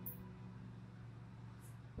to.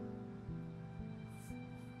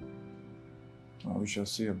 Well, we shall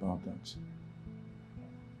see about that.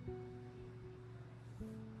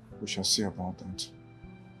 We shall see about that.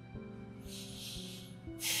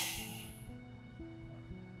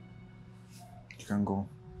 You can go.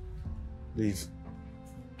 Leave.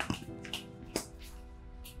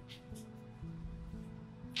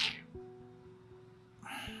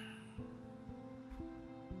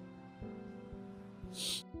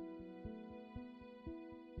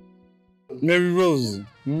 Mary Rose.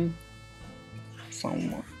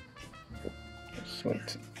 Someone.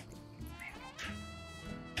 Sweat.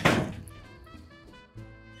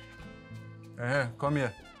 Come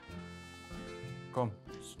here. Come.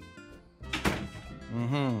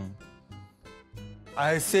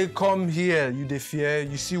 I say come here, you dey fear.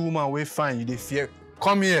 You see woman wey fine, you dey fear.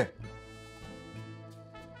 Come here.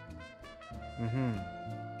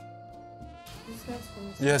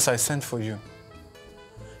 Yes, I sent for you.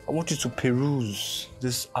 I want you to peruse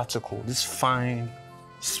this article, this fine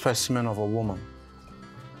specimen of a woman.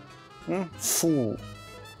 Fool.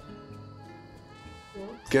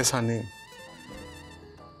 Guess her name.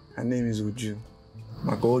 Her name is Uju.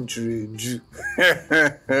 My God, Uju.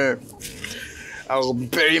 I will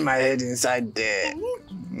bury my head inside there.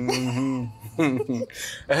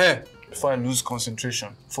 Before I lose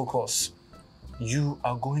concentration, focus. You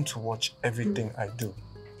are going to watch everything I do.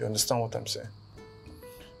 You understand what I'm saying?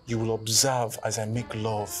 You will observe as I make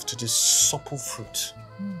love to this supple fruit.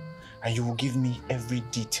 And you will give me every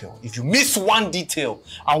detail. If you miss one detail,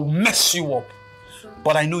 I'll mess you up.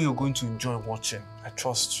 But I know you're going to enjoy watching. I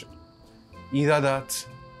trust you. Either that,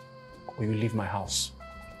 or you leave my house.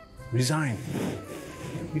 Resign.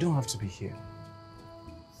 You don't have to be here.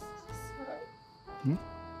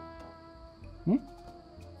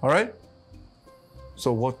 All right?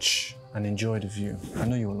 So watch and enjoy the view. I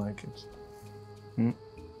know you'll like it.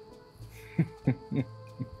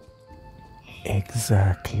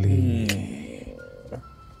 Exactly.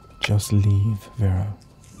 Just leave, Vera.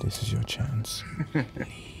 This is your chance.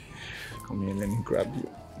 Come here, let me grab you.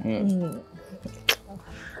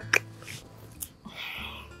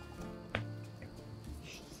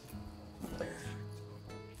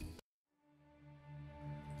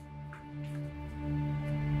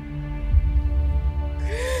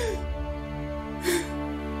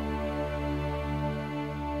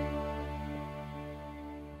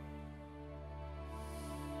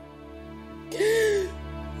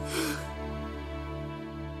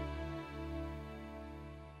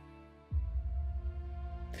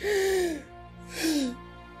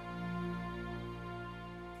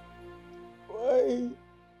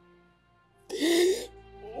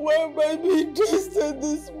 Why am I being trusted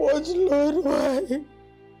this much, Lord? Why?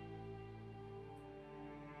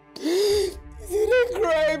 Is it a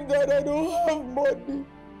crime that I don't have money?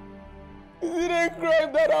 Is it a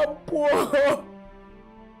crime that I'm poor?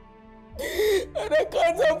 And I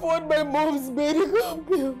can't afford my mom's medical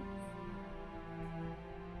bill?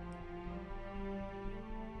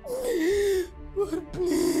 But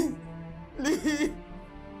please, please.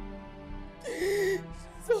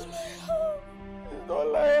 It's all I have. It's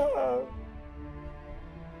all I have.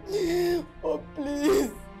 Oh,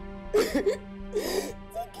 please. Take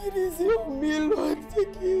it easy on me, Lord.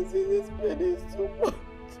 Take it easy. This pain is too much.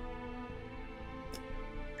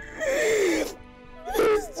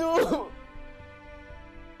 It's too...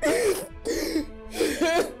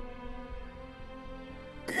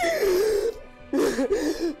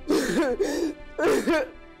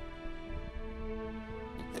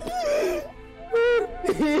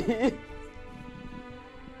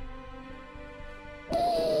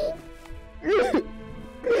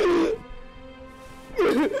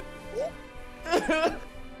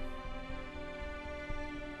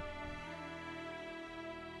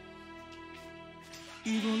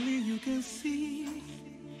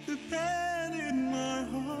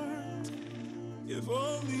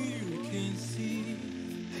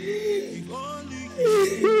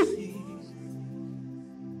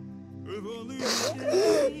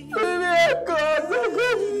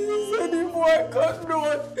 I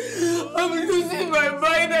cannot. I'm losing my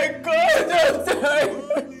mind. I can't. I'm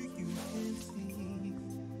tired.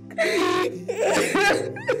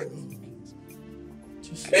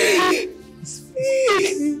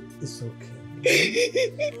 It's okay.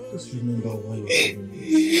 Just remember why you're doing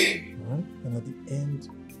it. Alright? And at the end,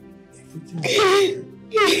 everything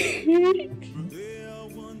will be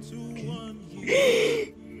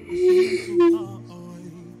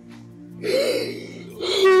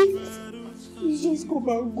Just come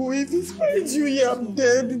and go. If it's fine you here, I'm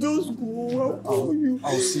dead. Just go. I'll call you.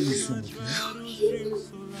 I'll see you soon, okay?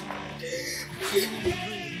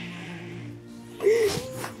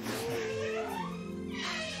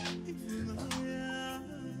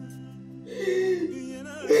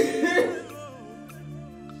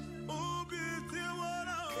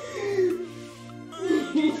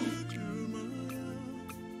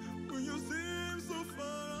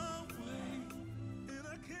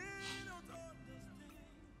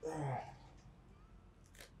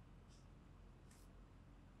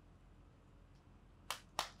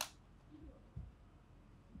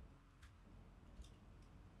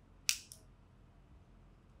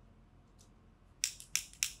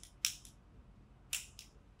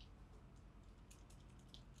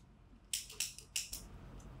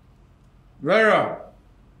 Vera!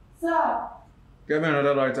 Sir! Get me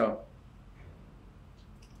another lighter.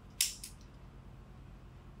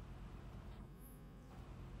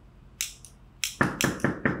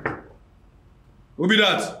 Who be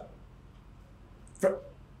that?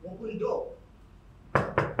 Open the door.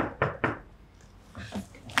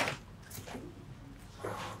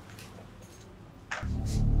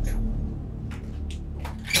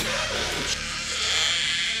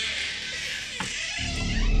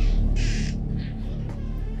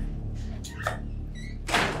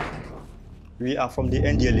 We are from the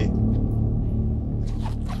NDLA.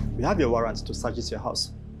 We have your warrant to search your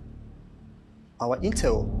house. Our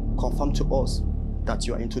intel confirmed to us that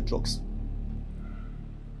you are into drugs.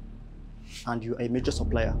 And you are a major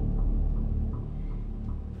supplier.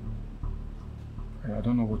 I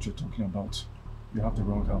don't know what you're talking about. You have the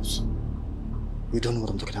wrong house. You don't know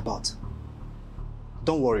what I'm talking about.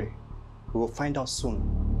 Don't worry. We will find out soon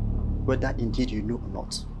whether indeed you know or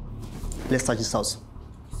not. Let's search this house.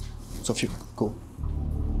 So few, go.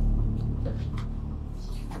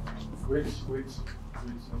 Wait.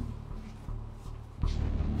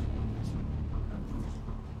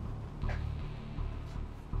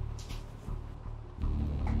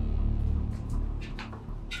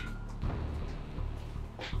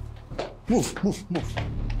 Move.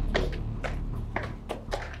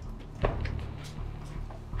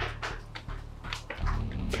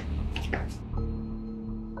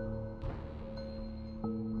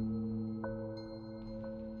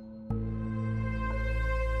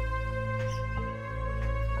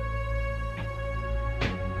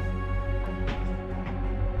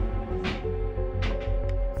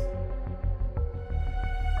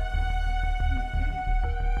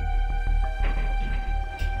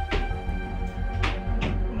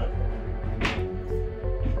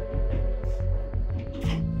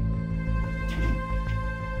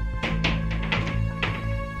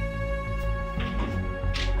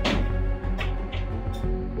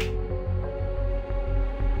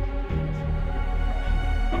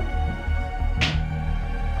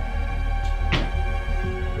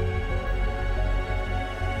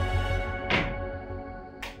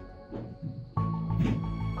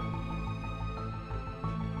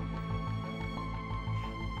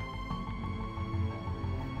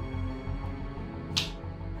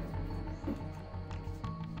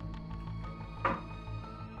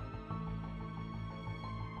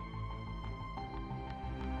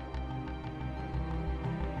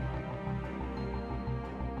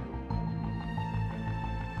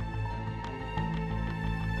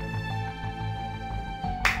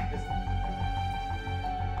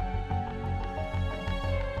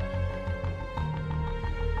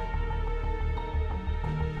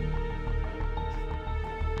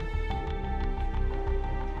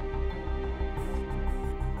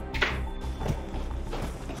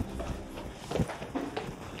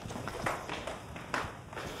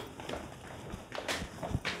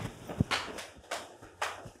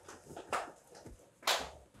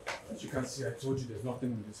 As you can see, I told you there's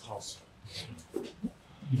nothing in this house.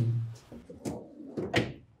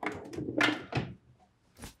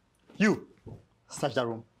 You, search that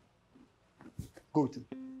room. Go with him.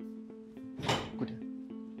 Go there.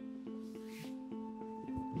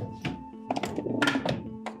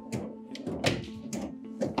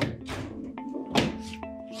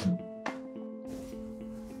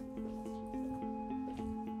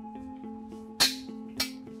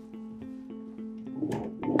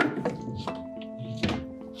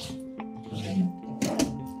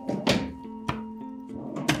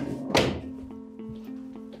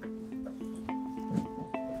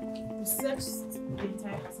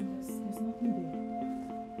 Listen, there's nothing there.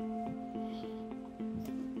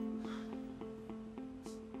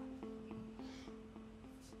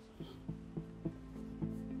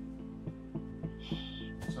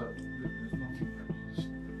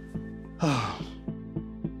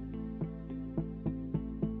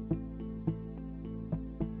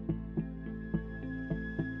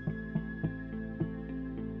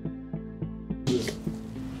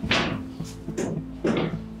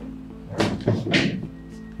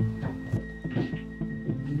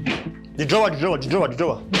 The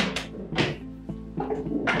drawer.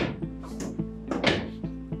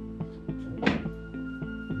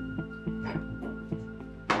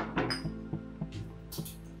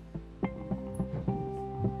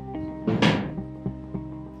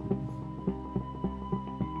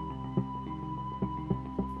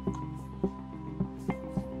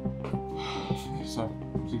 Sir,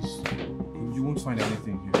 please. You won't find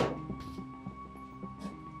anything here.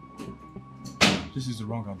 This is the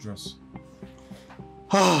wrong address.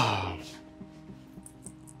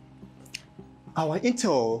 Our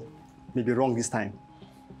intel may be wrong this time,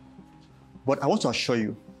 but I want to assure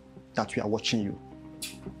you that we are watching you.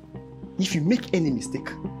 If you make any mistake,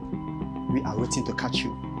 we are waiting to catch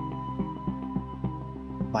you.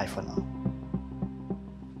 Bye for now.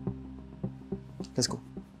 Let's go.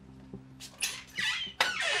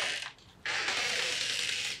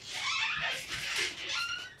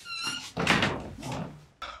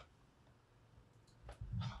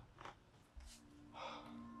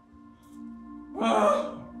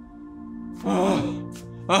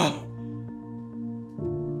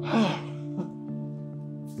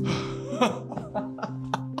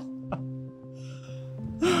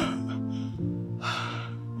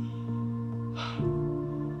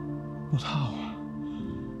 But how?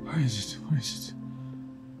 Where is it? Where is it?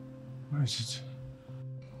 Where is it?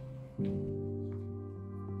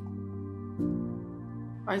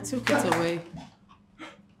 I took it away.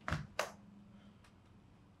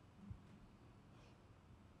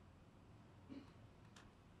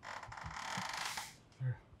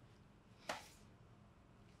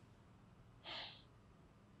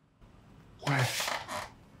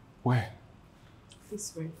 Where?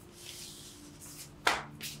 This way.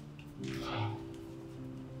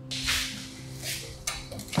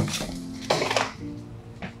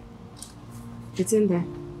 It's in there.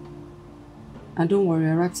 And don't worry,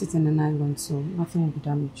 I wrapped it in a nylon, so nothing will be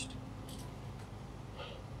damaged.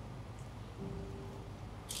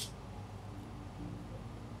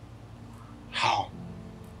 How?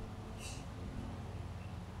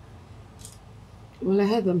 Well, I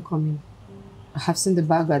heard them coming. I have seen the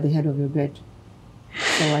bag at the head of your bed.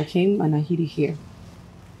 So I came and I hid it here.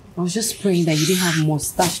 I was just praying that you didn't have more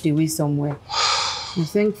stashed away somewhere. And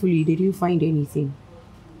thankfully, they didn't find anything.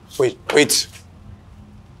 Wait.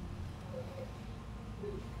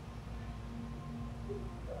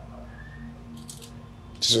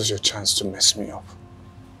 This was your chance to mess me up.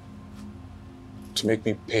 To make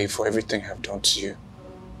me pay for everything I've done to you.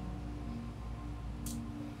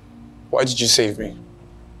 Why did you save me?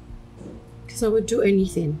 Because I would do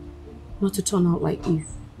anything not to turn out like Eve.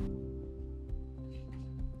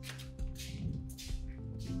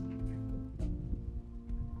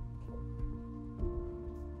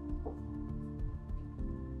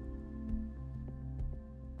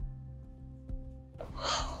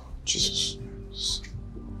 Jesus.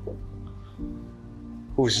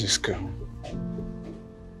 Who is this girl?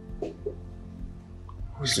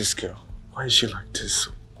 Who is this girl? Why is she like this?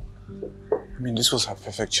 I mean, this was her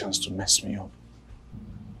perfect chance to mess me up.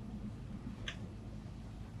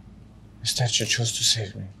 Instead, she chose to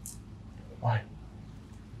save me. Why?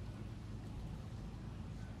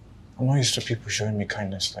 I'm not used to people showing me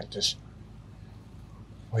kindness like this.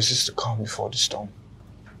 Or is this the calm before the storm?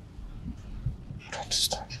 I don't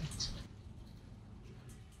understand.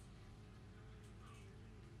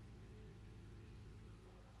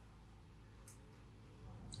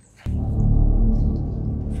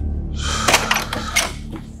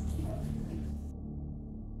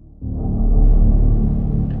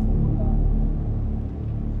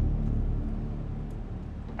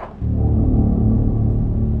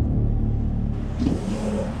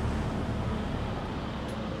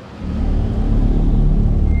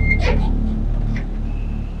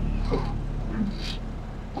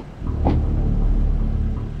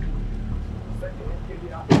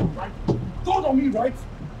 Right?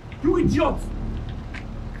 You idiot!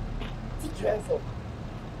 Be careful.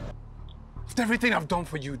 After everything I've done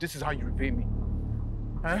for you, this is how you repay me.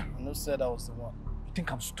 Huh? I never said I was the one. You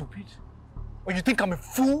think I'm stupid? Or you think I'm a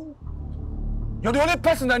fool? You're the only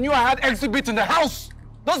person that knew I had exhibits in the house!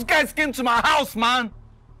 Those guys came to my house, man!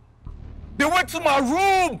 They went to my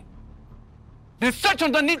room. They searched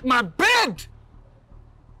underneath my bed.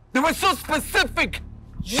 They were so specific.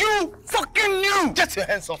 You fucking knew. Get your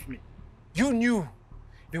hands off me. You knew.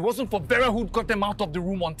 If it wasn't for Vera who got them out of the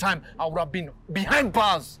room on time, I would have been behind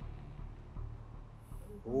bars.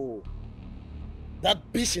 Oh,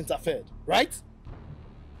 that bitch interfered, right?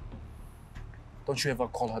 Don't you ever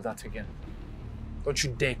call her that again. Don't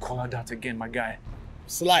you dare call her that again, my guy.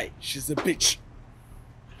 Sly, she's a bitch.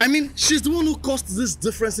 I mean, she's the one who caused these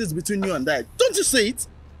differences between you and I. Don't you say it?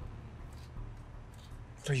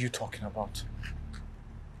 What are you talking about?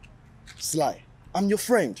 Sly, I'm your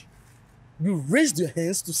friend. You raised your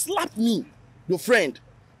hands to slap me, your friend.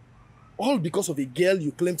 All because of a girl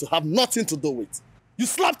you claim to have nothing to do with. You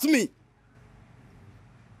slapped me.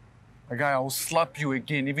 My guy, I will slap you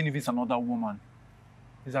again, even if it's another woman.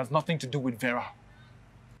 This has nothing to do with Vera.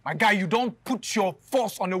 My guy, you don't put your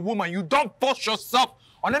force on a woman. You don't force yourself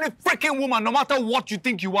on any freaking woman, no matter what you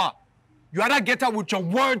think you are. You either get her with your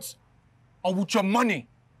words or with your money.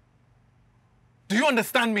 Do you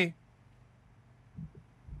understand me?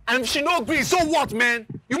 And if she no agree, so what, man?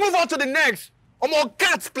 You move on to the next. More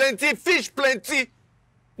cats plenty, fish plenty,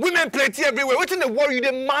 women plenty everywhere. What's in the world? You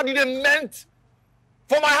dey mad? You dey meant?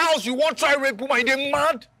 For my house, you want try rape woman? You dey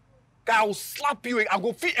mad? Guy, I will slap you. I'll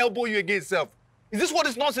go feet elbow you against self. Is this what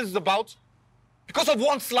this nonsense is about? Because of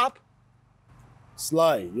one slap?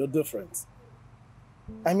 Sly, you're different.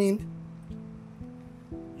 I mean,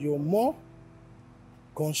 you're more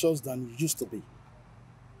conscious than you used to be.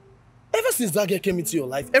 Ever since that girl came into your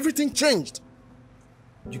life, everything changed.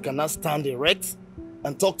 You can now stand erect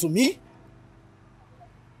and talk to me.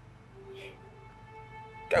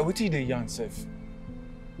 Guy, what are you the young self?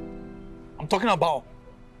 I'm talking about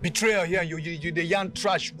betrayal here. You the young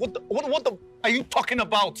trash. What the are you talking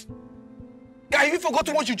about? Guy, you forgot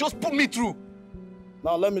what you just put me through.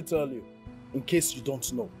 Now let me tell you, in case you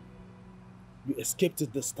don't know, you escaped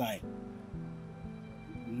it this time.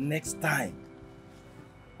 Next time,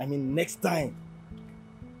 I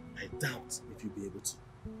doubt if you'll be able to.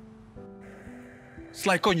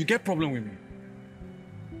 Slycon, you get problem with me?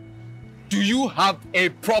 Do you have a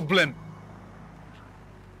problem?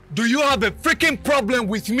 Do you have a freaking problem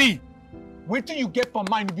with me? Wait till you get for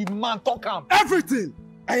mine, be man, talk am. Everything!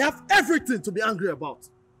 I have everything to be angry about.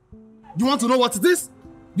 You want to know what it is?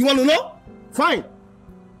 You want to know? Fine.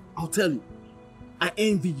 I'll tell you. I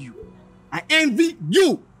envy you. I envy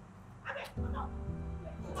you!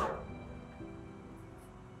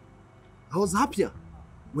 I was happier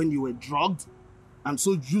when you were drugged and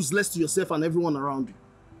so useless to yourself and everyone around you.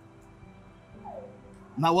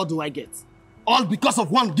 Now what do I get? All because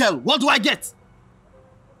of one girl. What do I get?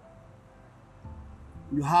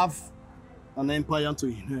 You have an empire to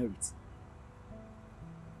inherit.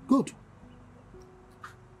 Good.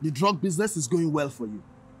 The drug business is going well for you.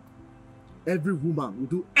 Every woman will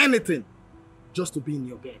do anything just to be in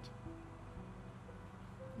your bed.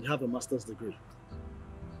 You have a master's degree.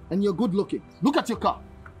 And you're good looking. Look at your car.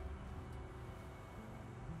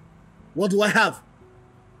 What do I have?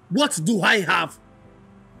 What do I have?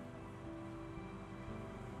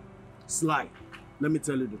 Sly, let me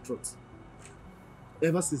tell you the truth.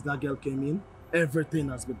 Ever since that girl came in, everything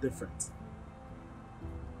has been different.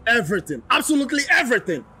 Everything. Absolutely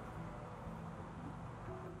everything.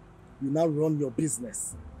 You now run your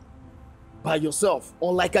business by yourself,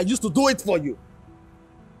 unlike I used to do it for you.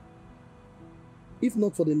 If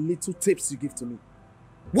not for the little tips you give to me,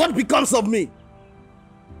 what becomes of me?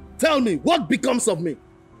 Tell me, what becomes of me?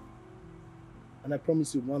 And I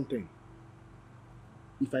promise you one thing.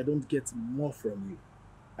 If I don't get more from you,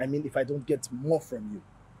 if I don't get more from you,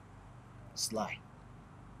 Sly,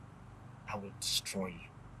 I will destroy you.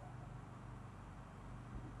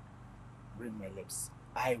 Read my lips.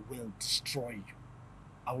 I will destroy you.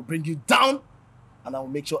 I will bring you down, and I will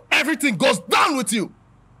make sure everything goes down with you.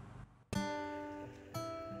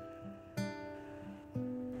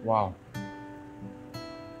 Wow.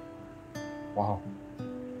 Wow.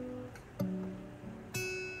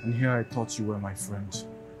 And here I thought you were my friend.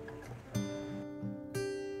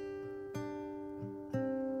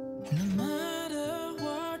 No matter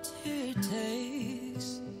what it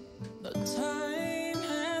takes, the time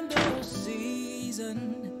and the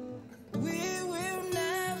season, we will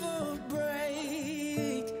never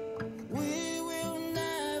break, we will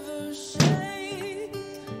never shake.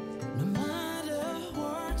 No matter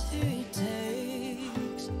what it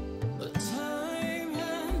takes, the time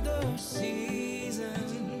and the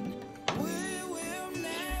season, we will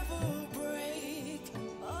never break.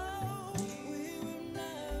 Oh, we will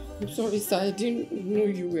never. I'm sorry, sir. I didn't know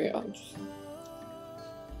you were out.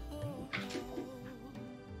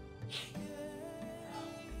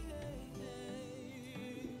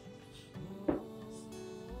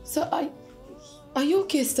 So, are you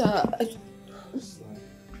okay, sir?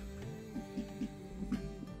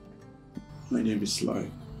 My name is Sly.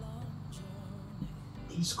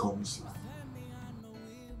 Please call me Sly.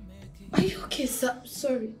 Are you okay, sir?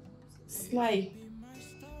 Sorry. Sly.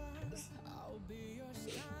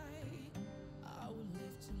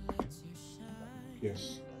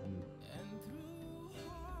 Yes.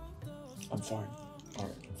 I'm fine.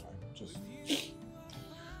 Alright, I'm fine. Just...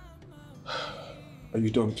 Are you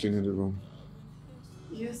done cleaning the room?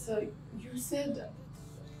 Yes, sir. You said that.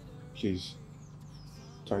 Please,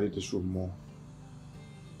 tidy this room more.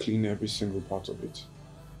 Clean every single part of it.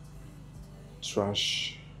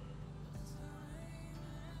 Trash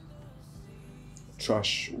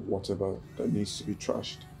whatever that needs to be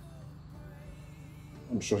trashed.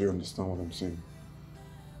 I'm sure you understand what I'm saying.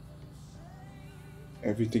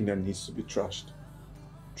 Everything that needs to be trashed,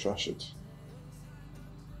 trash it.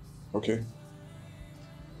 Okay?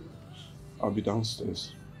 I'll be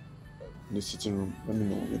downstairs in the sitting room. Let me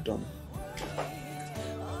know when you're done.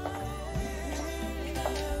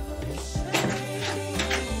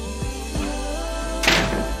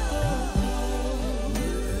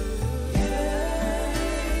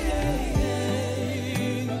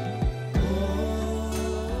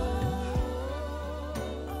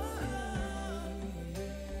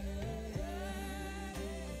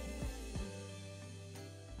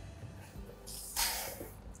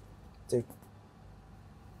 Take.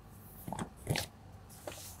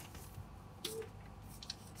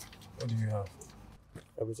 What do you have?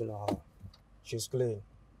 Everything I have. She's clean,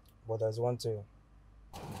 but there's one thing.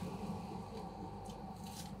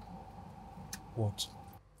 What?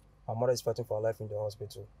 Her mother is fighting for her life in the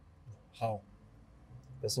hospital. How?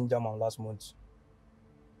 Person jammed her last month.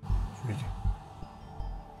 Really?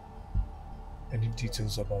 Any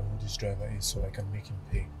details about who this driver is so I can make him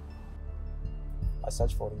pay? I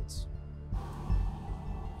searched for it.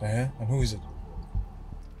 And who is it?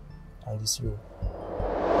 And it's you.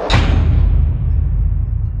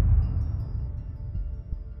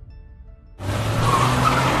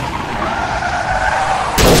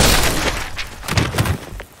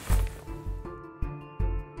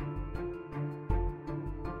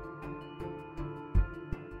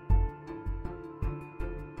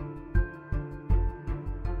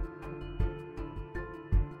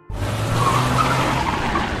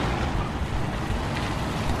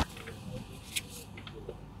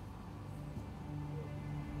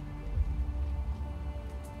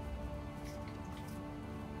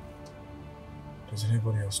 Does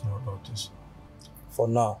anybody else know about this? For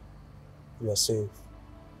now, you are safe.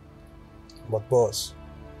 But boss,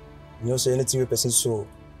 you know say anything a person sow,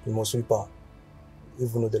 you must reap her.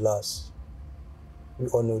 Even though the last. We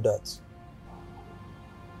all know that.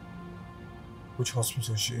 Which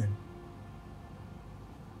hospital is she in?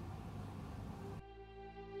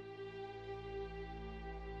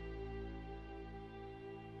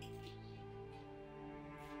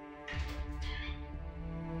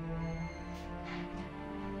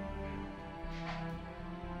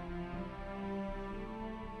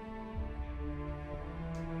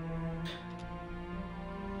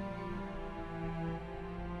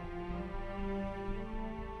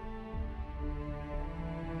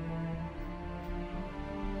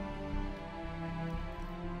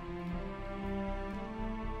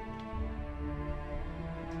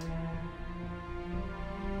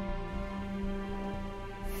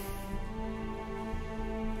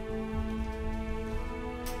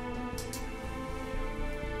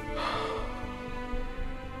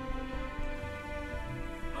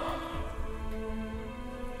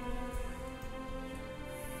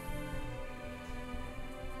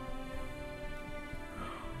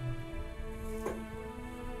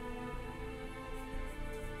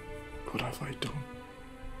 What have I done?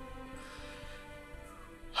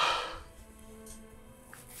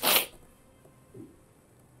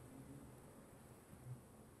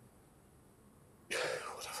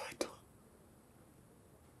 What have I done?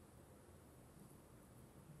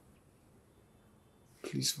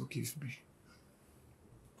 Please forgive me.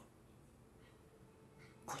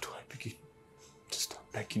 Where do I begin to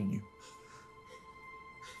start begging you?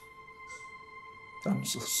 I'm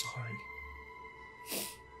so sorry.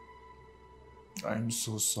 I'm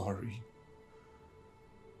so sorry.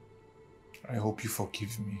 I hope you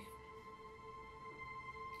forgive me.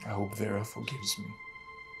 I hope Vera forgives me.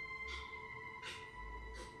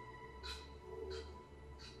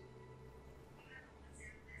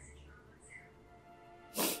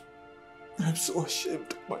 I'm so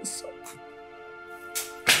ashamed of myself.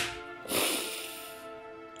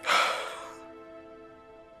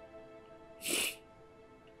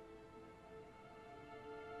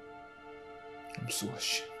 so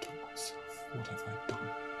ashamed of myself. What have I done?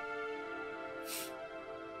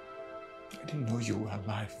 I didn't know you were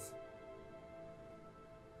alive.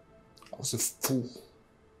 I was a fool.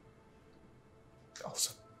 I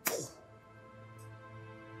was a fool.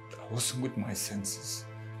 I wasn't with my senses.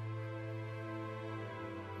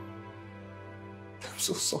 I'm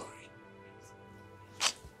so sorry.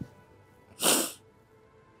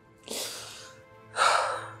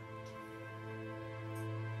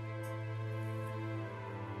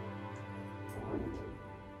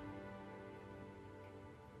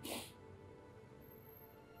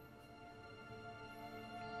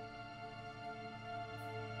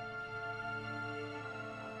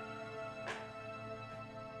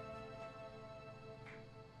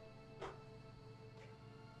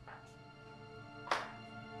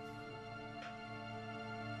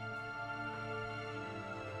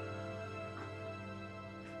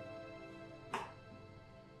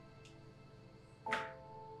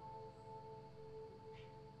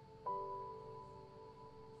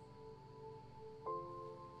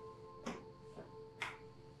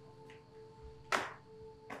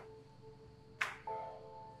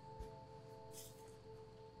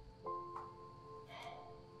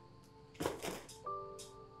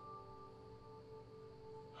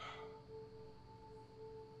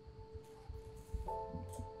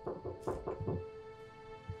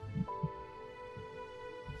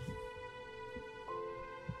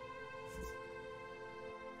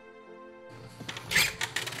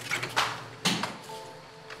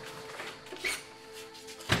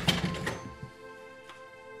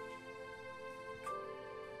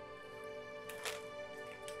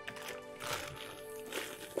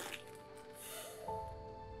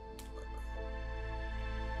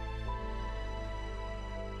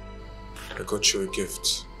 I got you a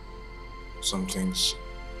gift. Some things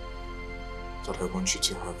that I want you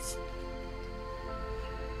to have.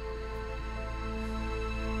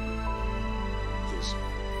 Please.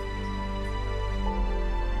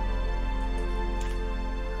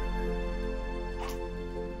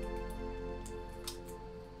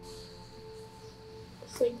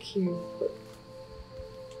 Thank you, but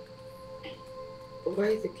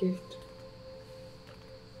why the gift?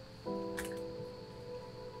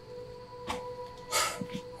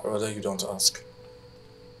 I'd rather you don't ask.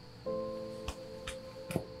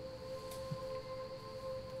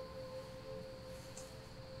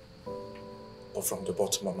 But from the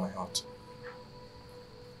bottom of my heart,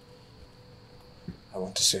 I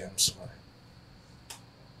want to say I'm sorry.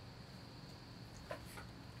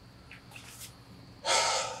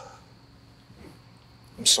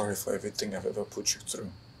 I'm sorry for everything I've ever put you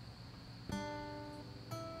through.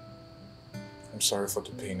 I'm sorry for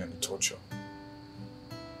the pain and the torture.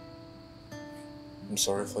 I'm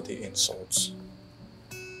sorry for the insults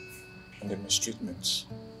and the mistreatments.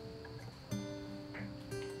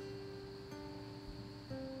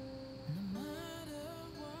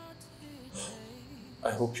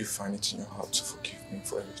 I hope you find it in your heart to forgive me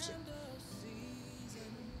for everything.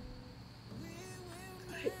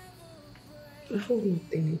 I hold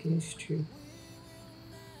nothing against you.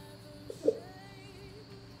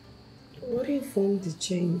 What informed the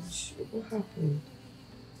change? What happened?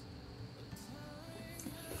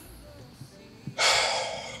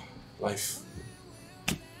 Life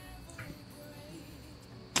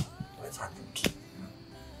happened.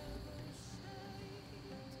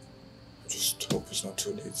 I just hope it's not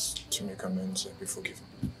too late to make amends and be forgiven.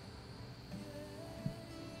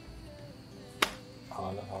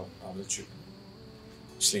 I'll let you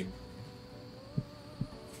sleep.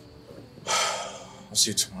 I'll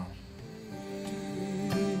see you tomorrow.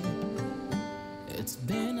 It's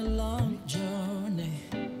been a long journey.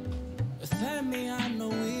 Without me, I know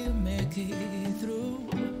we'll make it through.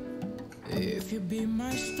 If you be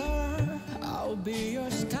my star, I'll be your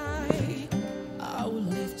sky. I will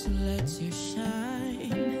live to let you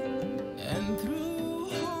shine. And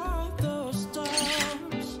through all those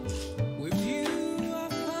storms, with you I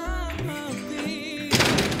find my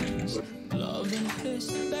peace. Loving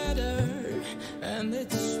is better, and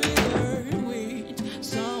it's sweeter with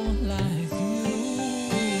someone like you.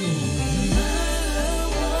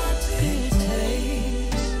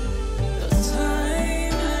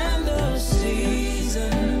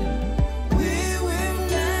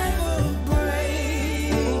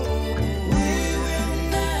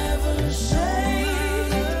 Say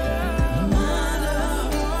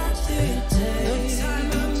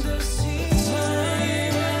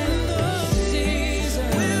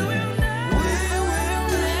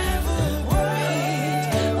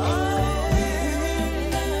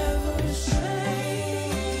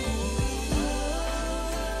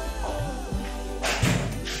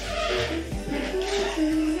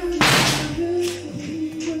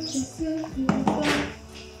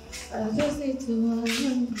I just need to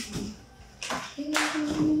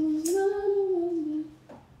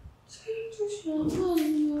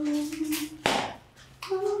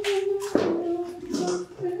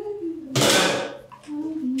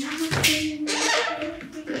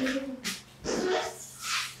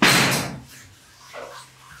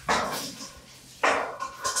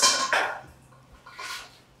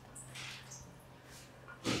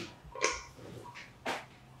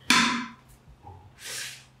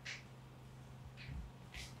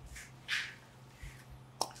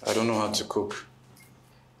I don't know how to cook.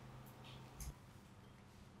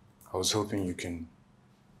 I was hoping you can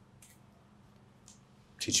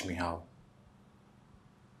teach me how.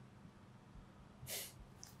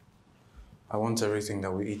 I want everything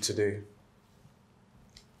that we eat today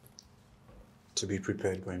to be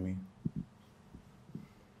prepared by me.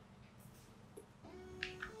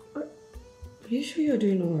 Are you sure you're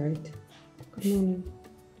doing all right? Good morning.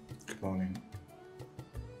 Good morning.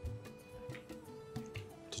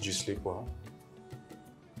 Did you sleep well?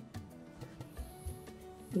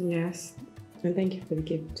 Yes, and thank you for the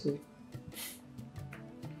gift too.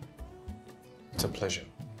 It's a pleasure.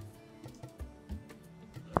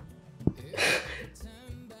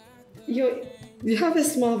 You have a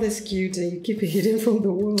smile that's cute and you keep it hidden from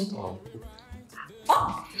the world. Oh.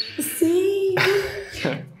 See?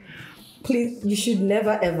 Please, you should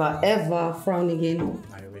never, ever, ever frown again.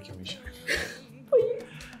 Now you're making me shy.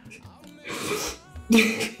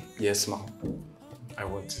 Yes, Mom. I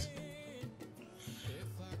won't.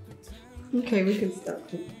 Okay, we can start.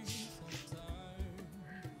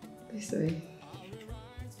 This way.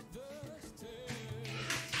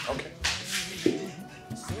 Okay.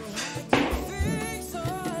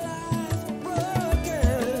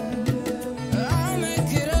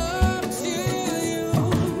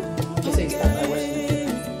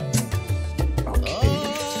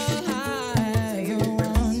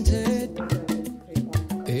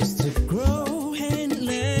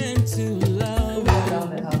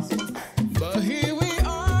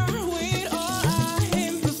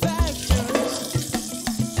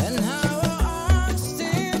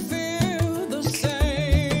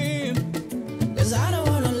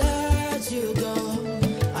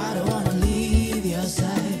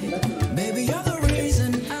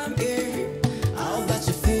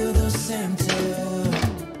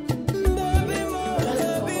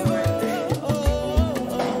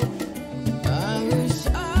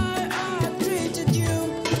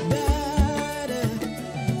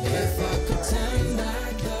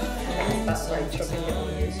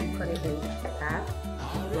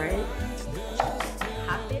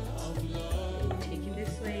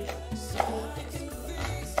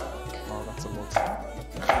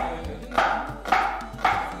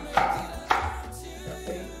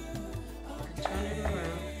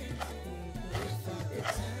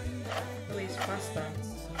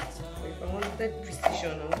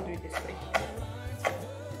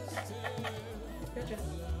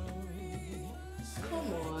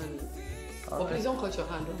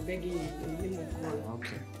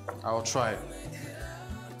 Okay, I'll try.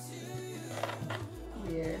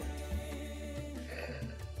 Yeah.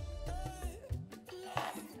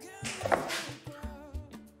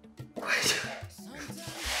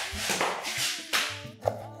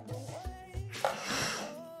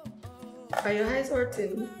 Are your eyes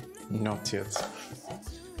hurting? Not yet.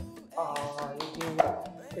 Oh, you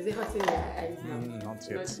do. Is it hurting your eyes now? Not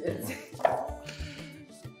yet. Not yet.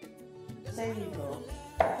 There you go.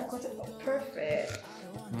 You got it perfect.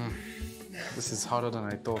 This is harder than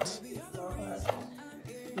I thought.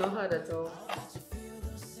 Not hard at all.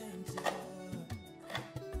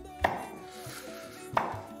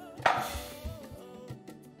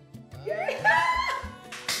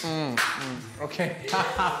 Okay.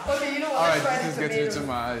 Okay, you know what? All right, let's this is try getting into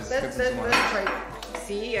my eyes. Let's try.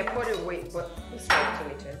 See, I put it weight, but let's try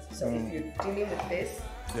tomatoes. So if you're dealing with this,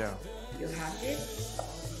 yeah, you have this,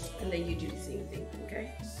 and then you do the same thing.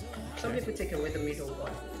 Okay. Some people take away the middle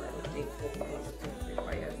one. I don't think it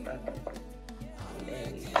requires that. And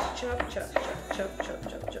then you chop, chop, chop, chop, chop,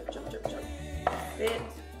 chop, chop, chop, chop, chop. Fit.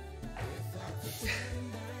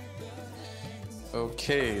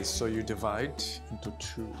 Okay, so you divide into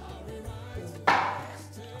two.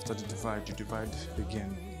 After the divide, you divide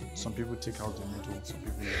again. Some people take out the middle, some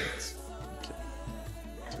people leave it. Okay.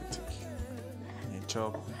 So you take. And you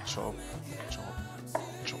chop, chop, chop,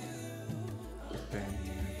 chop. Then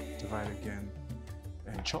you divide again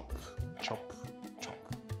and chop, chop, chop, chop.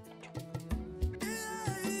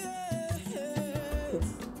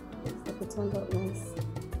 It turned out nice.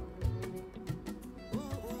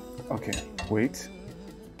 Okay, wait.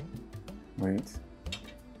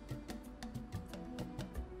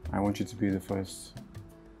 I want you to be the first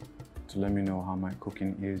to let me know how my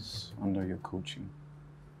cooking is under your coaching.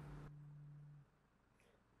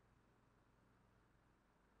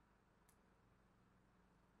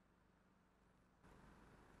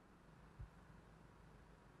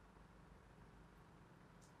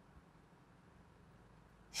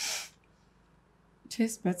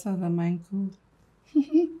 Tastes better than mine cooked.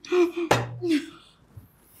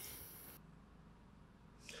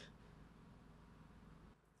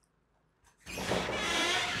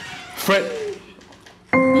 Fred!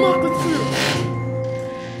 Mark, that's you!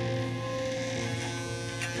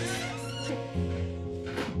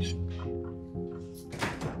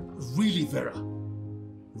 Really, Vera?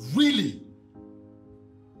 Really?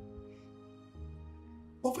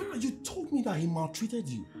 But Vera, you told me that he maltreated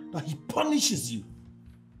you, that he punishes you.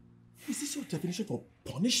 Is this your definition for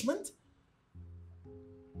punishment?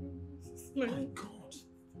 My God.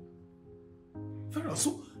 Vera,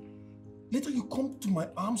 so later you come to my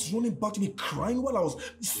arms running back to me crying while I was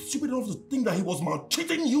stupid enough to think that he was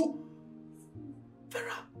maltreating you?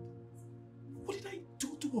 Vera, what did I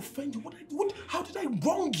do to offend you? How did I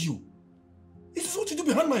wrong you? Is this what you do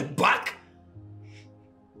behind my back?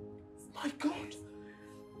 My God.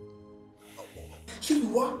 Here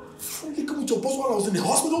you are, fully coming to your boss while I was in the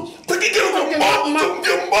hospital, taking care of your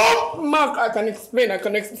mom! Mark, I can explain.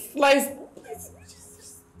 Slice.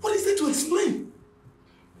 What is there to explain?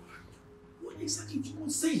 What exactly do you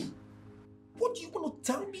want to say? What do you want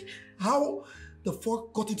to tell me? How the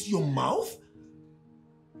fork got into your mouth?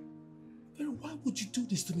 Vera, why would you do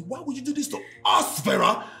this to me? Why would you do this to us,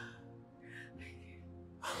 Vera?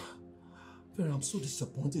 Vera, I'm so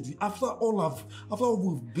disappointed. After all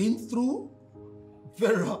we've been through,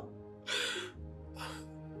 Vera,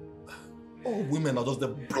 all women are just the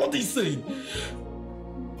bloody same.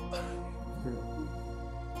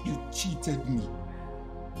 You cheated me.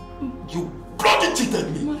 You bloody cheated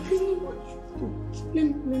me.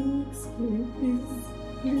 Let me explain,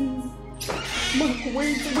 please. Mark,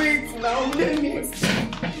 wait now. Let me explain.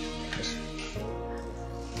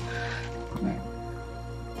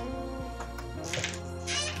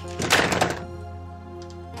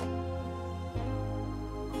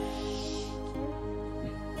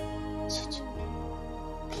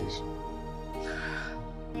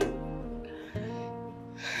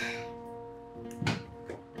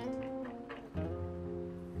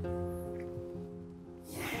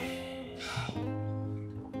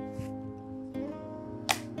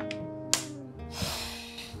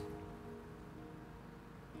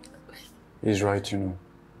 He's right, you know.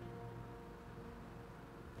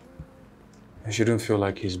 You shouldn't feel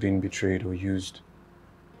like he's been betrayed or used.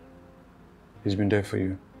 He's been there for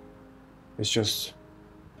you. It's just,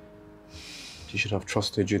 he should have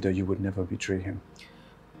trusted you that you would never betray him.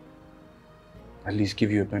 At least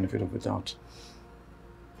give you a benefit of the doubt.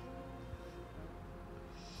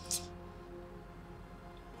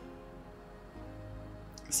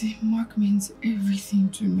 See, Mark means everything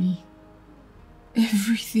to me.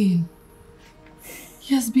 Everything.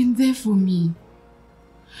 He has been there for me.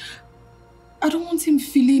 I don't want him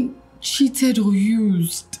feeling cheated or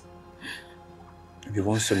used. If he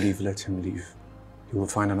wants to leave, let him leave. He will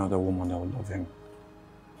find another woman that will love him.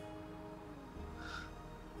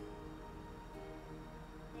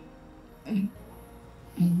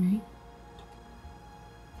 Anyway?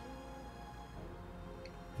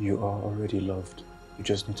 You are already loved. You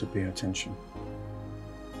just need to pay attention.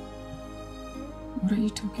 What are you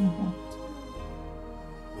talking about?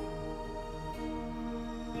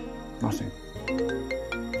 Nothing.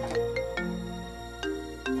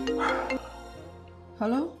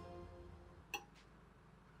 Hello?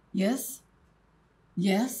 Yes?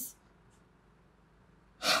 Yes?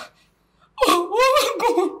 Oh my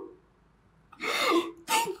God!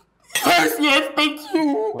 Yes, thank you.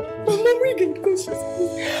 Mama, we can go.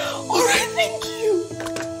 All right, thank you.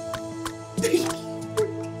 Thank you.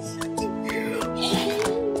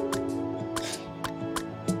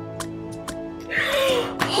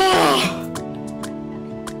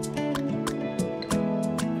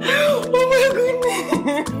 Oh my goodness.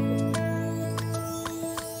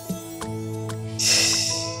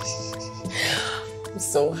 I'm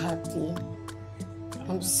so happy.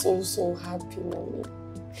 I'm so happy, Mommy.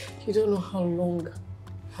 You don't know how long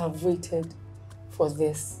I've waited for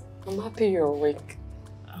this. I'm happy you're awake.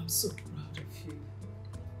 I'm so proud of you.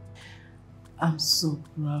 I'm so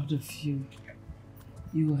proud of you.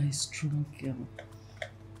 You are a strong girl.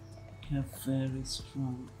 You're very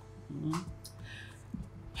strong.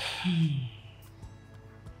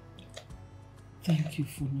 Thank you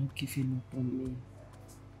for not giving up on me.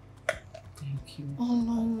 Thank you. Oh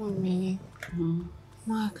no, Mommy.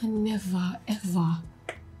 Ma, I can never, ever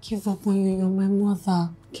give up on you. You're my mother,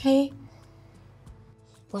 okay?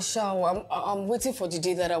 But Shao, I'm waiting for the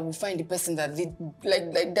day that I will find the person that did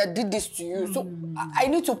that did this to you. So I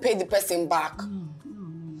need to pay the person back. No.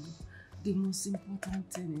 The most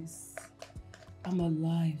important thing is I'm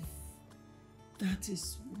alive. That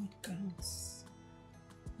is what counts.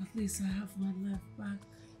 At least I have my life back.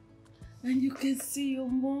 And you can see your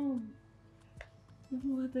mom. Your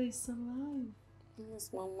mother is alive. Yes,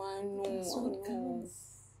 Mama, I know. That's what counts.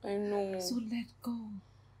 I know. So let go.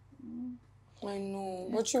 I know,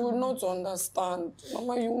 but you will not understand.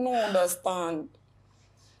 Mama, you will not understand.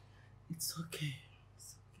 It's okay.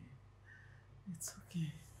 It's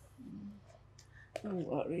okay. Don't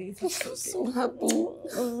worry. It's okay. I'm so happy.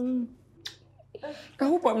 I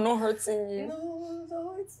hope I'm not hurting you.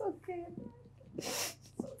 No, it's okay. It's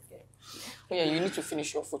okay. Oh yeah, you need to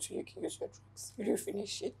finish your food so you can use your drugs. Will you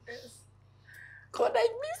finish it? God, I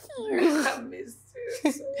miss you. I miss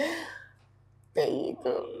you. There you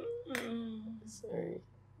go. Sorry.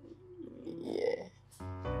 Yeah. I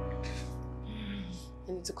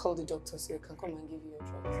need to call the doctor so he can come and give you your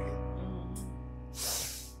drugs.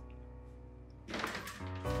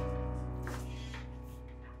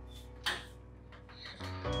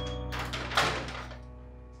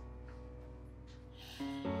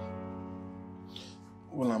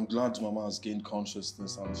 Well, I'm glad Mama has gained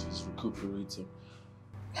consciousness and she's recuperating.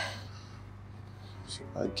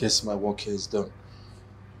 I guess my work here is done.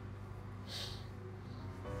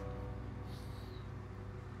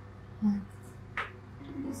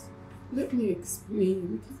 Please, let me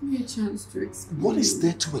explain. Give me a chance to explain. What is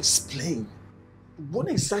there to explain? What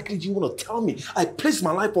exactly do you want to tell me? I placed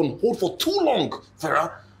my life on hold for too long,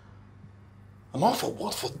 Vera. And all for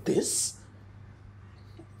what? For this?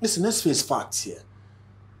 Listen, let's face facts here.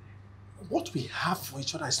 What we have for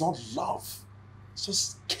each other is not love. It's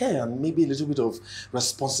just care and maybe a little bit of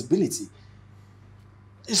responsibility.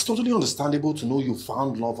 It's totally understandable to know you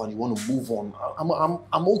found love and you want to move on.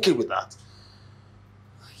 I'm okay with that.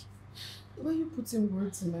 Why are you putting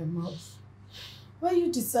words in my mouth? Why are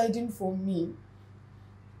you deciding for me?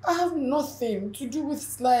 I have nothing to do with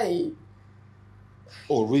Sly.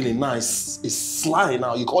 Oh, really nice. It's Sly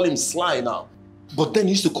now. You call him Sly now. But then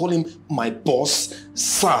you used to call him my boss,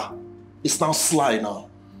 Sir. It's now Sly now.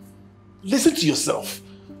 Listen to yourself.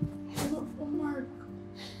 Oh, Mark.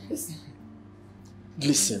 Listen.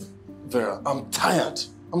 Listen, Vera, I'm tired.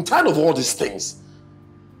 I'm tired of all these things.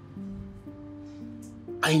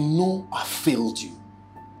 I know I failed you.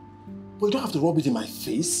 But you don't have to rub it in my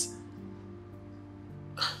face.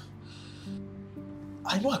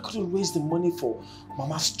 I know I couldn't raise the money for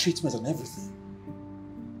Mama's treatment and everything.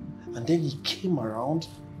 And then he came around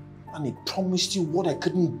and he promised you what I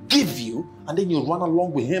couldn't give you, and then you ran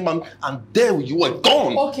along with him and there you were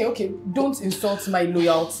gone. Okay. Don't insult my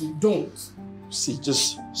loyalty. Don't. See,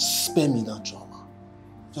 just spare me that drama.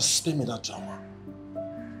 Just spare me that drama.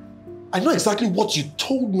 I know exactly what you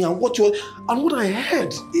told me and what I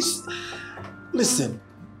heard. Listen,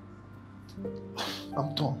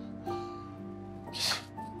 I'm done.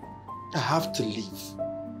 I have to leave.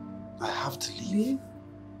 I have to leave.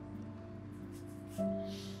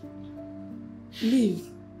 Leave?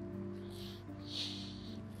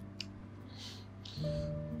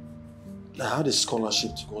 I had a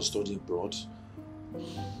scholarship to go study abroad.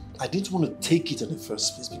 I didn't want to take it in the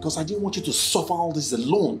first place because I didn't want you to suffer all this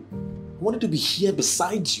alone. I wanted to be here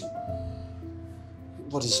beside you.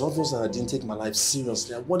 But it's obvious that I didn't take my life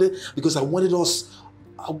seriously. I wanted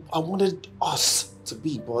us to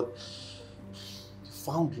be, but you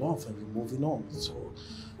found love and you're moving on. So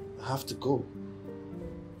I have to go.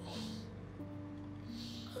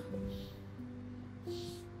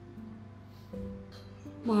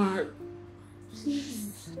 Mark,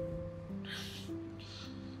 please.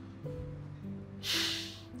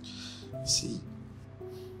 See,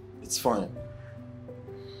 it's fine.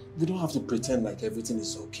 We don't have to pretend like everything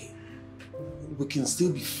is okay. We can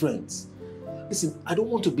still be friends. Listen, I don't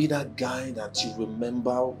want to be that guy that you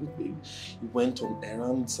remember you went on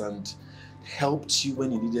errands and helped you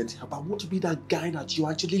when you needed help. I want to be that guy that you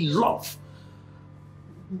actually love.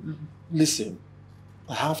 Listen,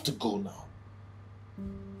 I have to go now.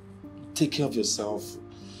 Take care of yourself.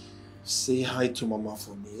 Say hi to Mama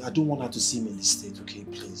for me. I don't want her to see me in this state, okay?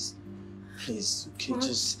 Please. Please, okay?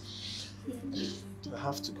 Just... I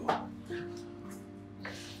have to go.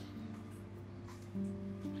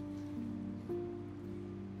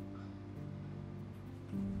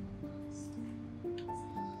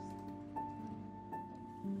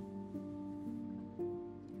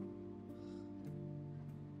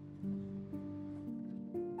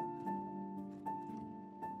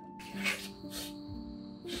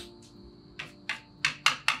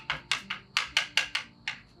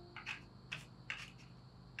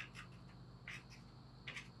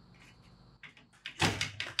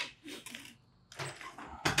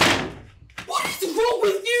 What is wrong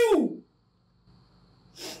with you?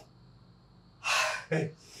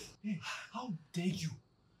 Hey, how dare you?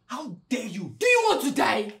 How dare you? Do you want to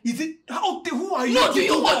die? Is it? Who are you? No, do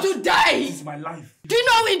you want to die? This is my life. Do you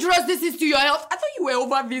know how injurious this is to your health? I thought you were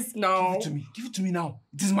over this now. Give it to me. Give it to me now.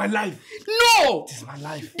 It is my life. No! It is my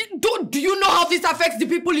life. Do you know how this affects the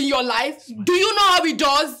people in your life? Do you know how it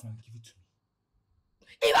does?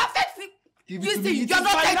 It affects the... Give You it to see, me. It you're is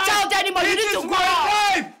not my a life. child anymore. You It need is to my grow up.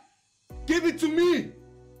 life. Give it to me.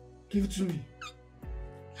 Give it to me.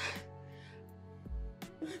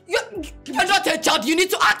 You're not a child. You need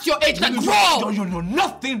to act your age. Like, grow. You're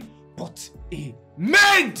nothing but a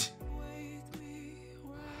maid.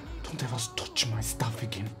 Don't ever touch my stuff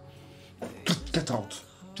again. Just get out.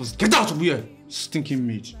 Just get out of here, stinking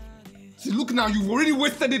maid. See, look now, you've already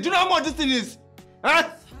wasted it. Do you know how much this thing is? Huh?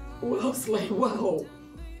 Wow, Sly, wow.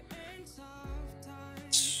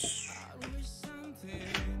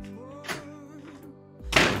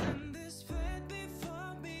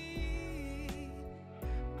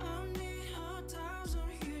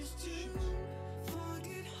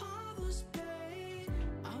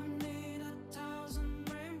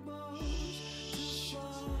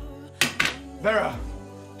 Vera!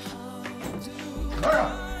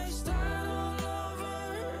 Vera!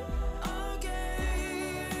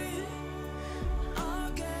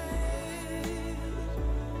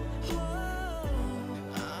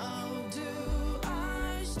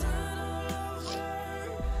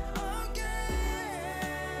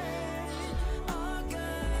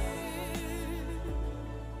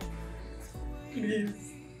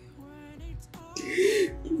 Please.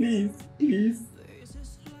 Please, please.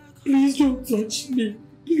 Please don't touch me.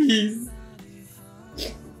 Please.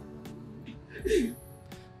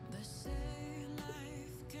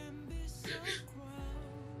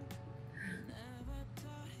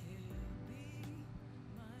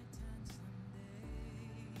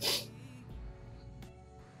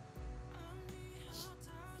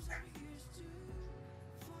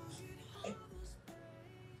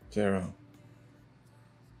 Vera,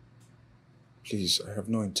 please, I have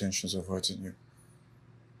no intentions of hurting you.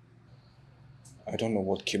 I don't know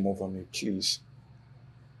what came over me, please.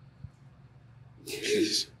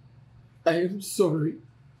 Please. I am sorry.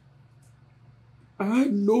 I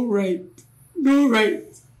had no right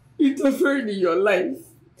interfering in your life.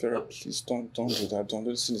 Vera, please don't do that. Don't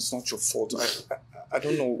listen. It's not your fault. I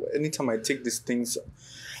don't know. Anytime I take these things,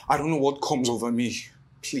 I don't know what comes over me.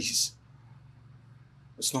 Please.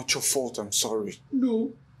 It's not your fault. I'm sorry.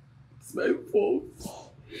 No, it's my fault.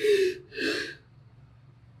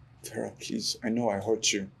 Vera, please. I know I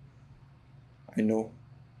hurt you. I know.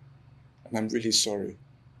 And I'm really sorry.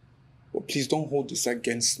 But please don't hold this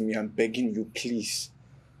against me. I'm begging you, please.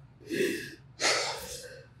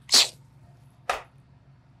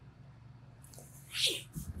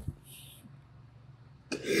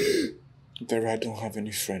 Vera, I don't have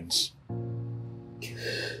any friends.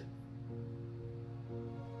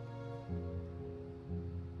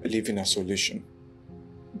 I live in isolation.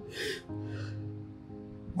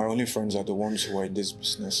 My only friends are the ones who are in this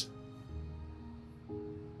business.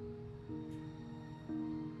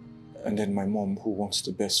 And then my mom, who wants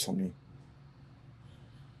the best for me.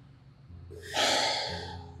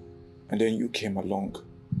 And then you came along.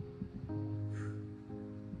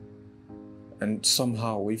 And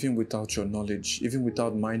somehow, even without your knowledge, even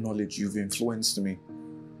without my knowledge, you've influenced me.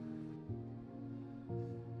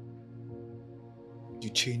 You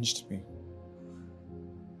changed me.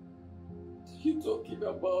 What are you talking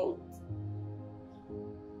about?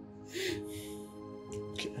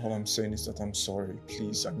 Okay, all I'm saying is that I'm sorry.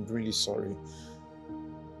 Please, I'm really sorry.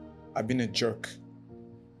 I've been a jerk.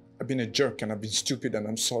 I've been a jerk and I've been stupid and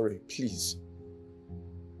I'm sorry. Please.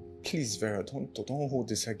 Please, Vera, don't hold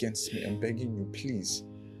this against me. I'm begging you, please.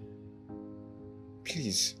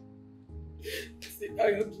 Please. See,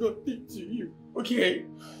 I am nothing to you, okay?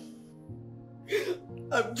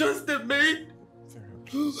 I'm just a maid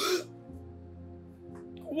who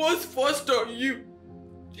was forced on you.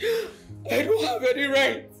 I don't have any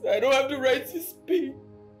rights. I don't have the right to speak.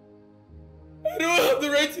 I don't have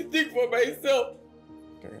the right to think for myself.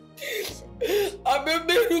 I'm a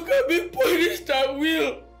man who can be punished at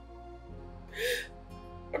will.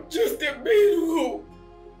 I'm just a maid who...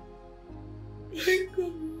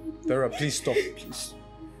 Vera, please stop, please.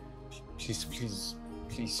 Please, please,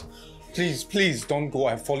 please. Please, please, don't go.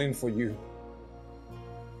 I've fallen for you.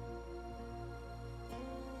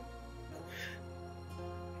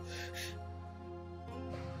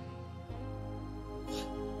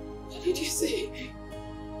 did you say?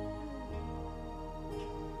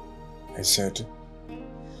 I said,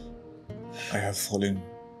 I have fallen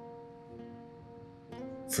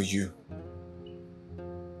for you.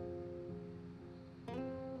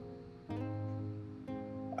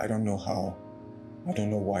 I don't know how. I don't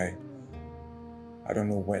know why. I don't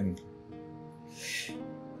know when.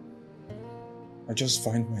 I just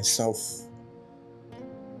find myself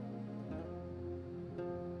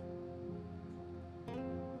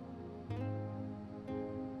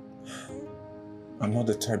I'm not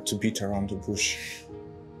the type to beat around the bush.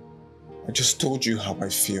 I just told you how I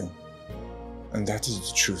feel, and that is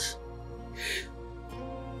the truth.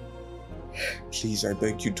 Please, I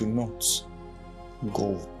beg you, do not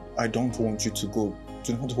go. I don't want you to go.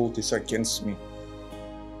 Do not hold this against me.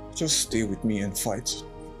 Just stay with me and fight.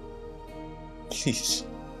 Please.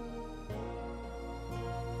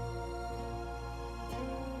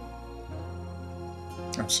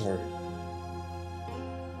 I'm sorry.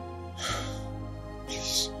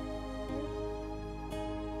 Please.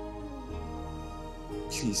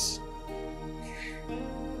 Please.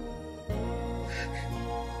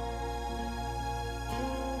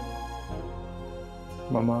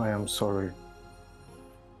 Mama, I am sorry.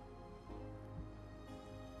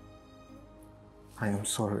 I am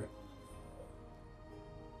sorry.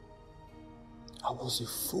 I was a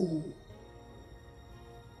fool.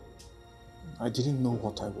 I didn't know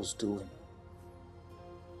what I was doing.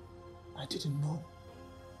 I didn't know.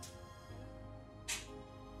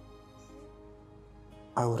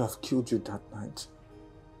 I would have killed you that night.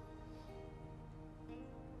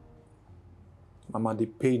 Mama, the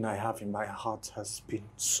pain I have in my heart has been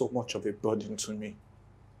so much of a burden to me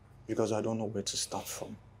because I don't know where to start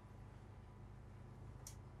from.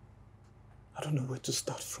 I don't know where to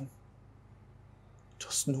start from.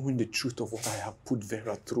 Just knowing the truth of what I have put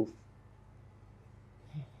Vera through.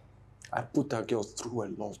 I put that girl through a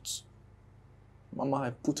lot. Mama, I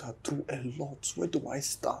put her through a lot. Where do I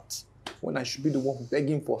start? When I should be the one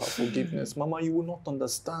begging for her forgiveness. Mama, you will not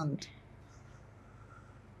understand.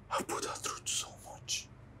 I put her through so much.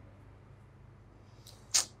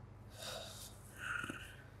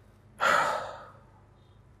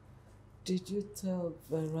 Did you tell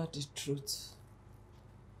Vera the truth?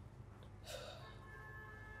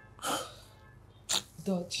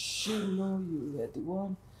 Does she know you were the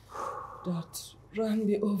one that ran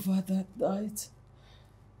me over that night?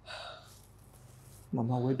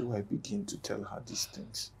 Mama, where do I begin to tell her these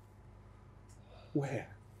things? Where?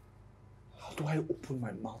 How do I open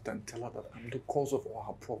my mouth and tell her that I'm the cause of all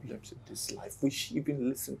her problems in this life? Will she even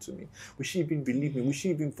listen to me? Will she even believe me? Will she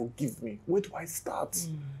even forgive me? Where do I start?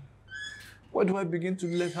 Where do I begin to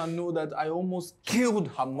let her know that I almost killed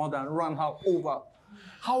her mother and ran her over?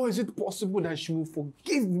 How is it possible that she will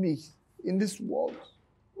forgive me in this world?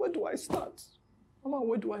 Where do I start? Mama,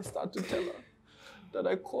 where do I start to tell her that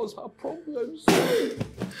I caused her problems?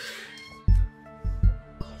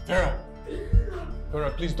 Vera!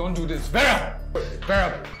 Vera, please don't do this. Vera!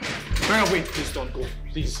 Vera! Vera, wait, please don't go.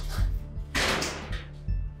 Please.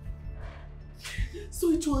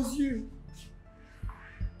 So it was you.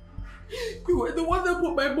 You were the one that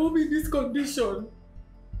put my mom in this condition.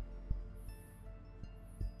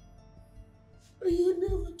 And you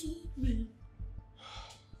never told me.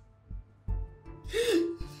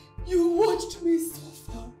 You watched me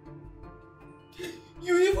suffer.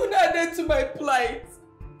 You even added to my plight.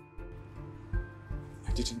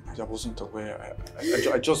 I wasn't aware.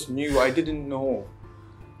 I just knew. I didn't know.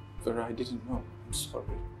 Vera, I didn't know. I'm sorry.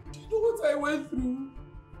 Do you know what I went through?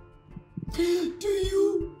 Do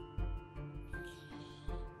you?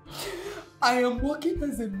 I am working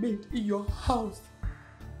as a maid in your house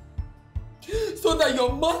so that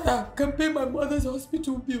your mother can pay my mother's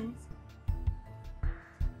hospital bills.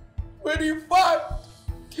 When in fact,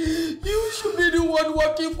 you should be the one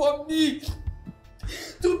working for me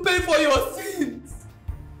to pay for your sins.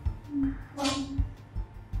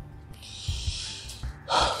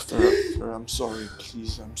 Vera, I'm sorry.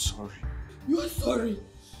 Please, I'm sorry. You're sorry.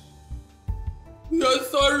 You're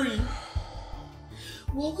sorry.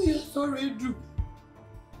 What will your sorry do?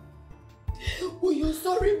 Will your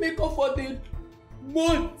sorry make up for the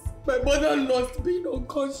months my mother lost being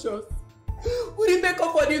unconscious? Will it make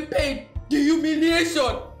up for the pain, the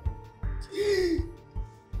humiliation, the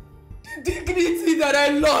dignity that I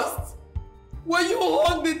lost when you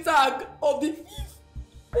hung the tag of the thief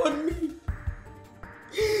on me?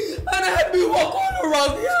 And I had me walk all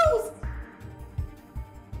around the house.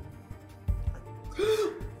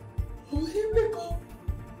 Will it make up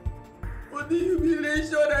for the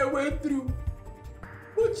humiliation I went through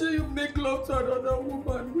watching you make love to another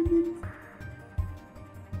woman with it?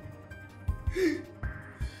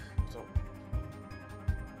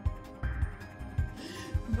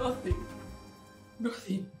 Nothing.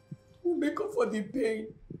 Nothing will make up for the pain,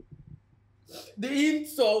 the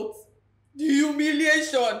insult, the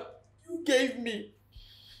humiliation you gave me.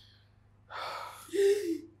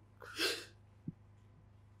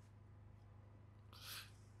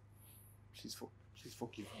 Please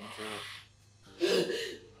forgive me.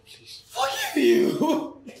 Please. Forgive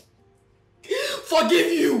you?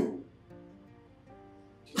 Forgive you?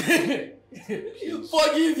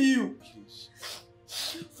 Forgive you? Please.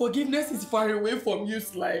 Forgiveness is far away from you,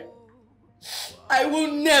 Sly. I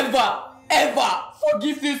will never, ever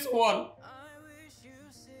forgive this one.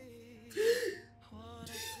 Do you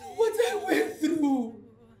know what I went through?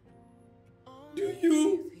 Do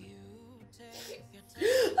you?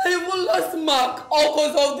 I even lost Mark all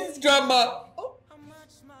because of this drama.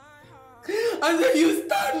 And then you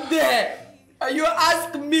stand there and you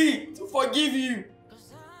ask me to forgive you.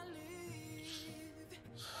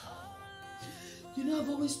 You know, I've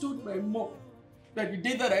always told my mom that the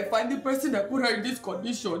day that I find the person that put her in this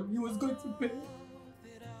condition, he was going to pay.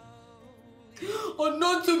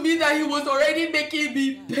 Unknown to me that he was already making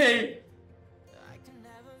me pay.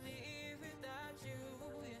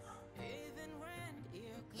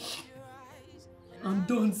 I'm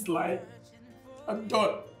done, Sly. I'm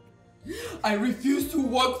done. I refuse to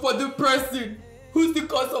work for the person who's the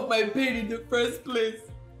cause of my pain in the first place.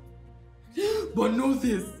 But know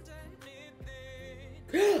this.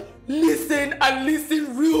 Listen and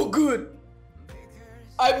listen real good.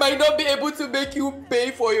 I might not be able to make you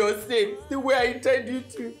pay for your sins the way I intend you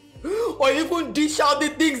to, or even dish out the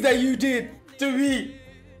things that you did to me.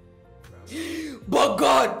 But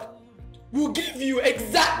God will give you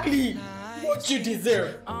exactly what you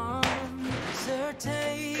deserve.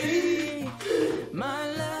 Certain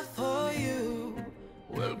my love for you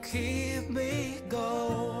will keep me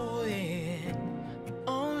going.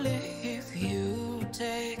 Only if you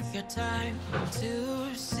take your time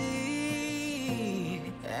to see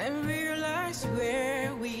and realize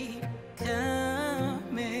where we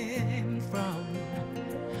coming from.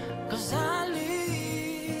 'Cause I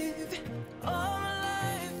live all my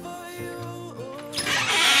life for you.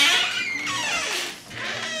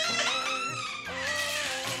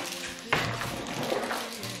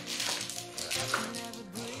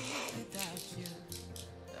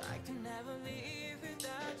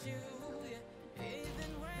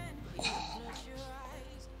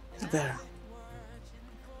 Vera,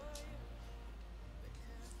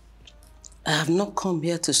 I have not come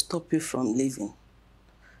here to stop you from leaving.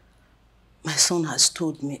 My son has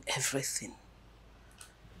told me everything.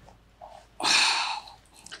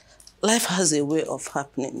 Life has a way of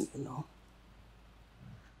happening, you know.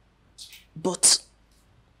 But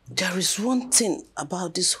there is one thing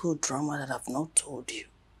about this whole drama that I've not told you.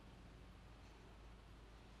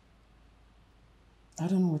 I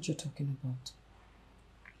don't know what you're talking about.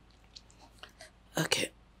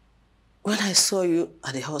 Okay. When I saw you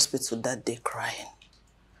at the hospital that day crying,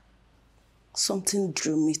 something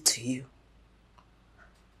drew me to you.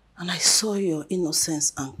 And I saw your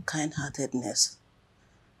innocence and kind-heartedness.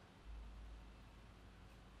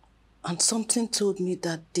 And something told me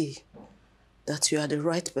that day that you are the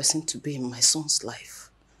right person to be in my son's life.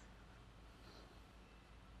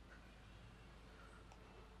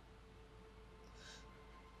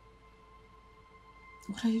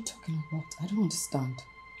 What are you talking about? I don't understand.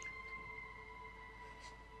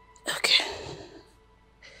 Okay.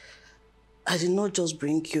 I did not just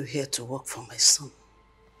bring you here to work for my son.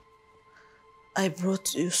 I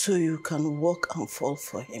brought you so you can walk and fall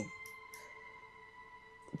for him.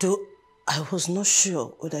 Though I was not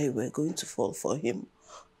sure whether you were going to fall for him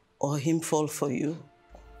or him fall for you.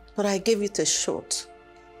 But I gave it a shot,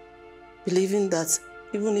 believing that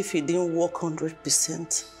even if he didn't work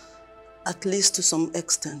 100%, at least to some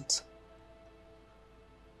extent.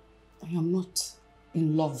 I am not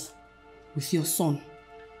in love with your son.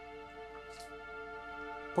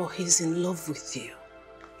 But he's in love with you.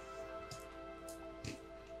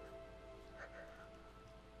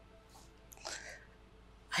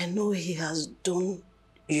 I know he has done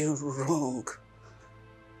you wrong.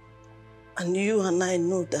 And you and I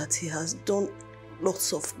know that he has done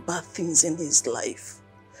lots of bad things in his life.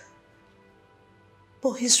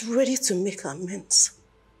 But he's ready to make amends.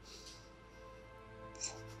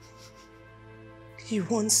 He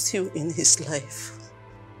wants you in his life.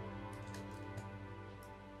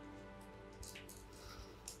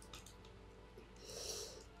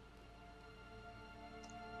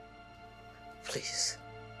 Please.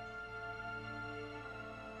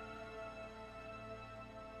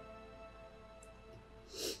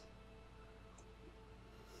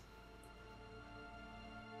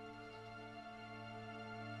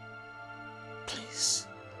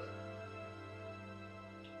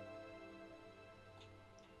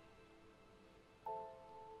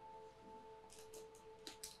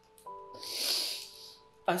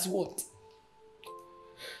 As what?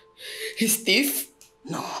 His thief?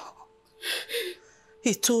 No.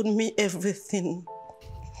 He told me everything.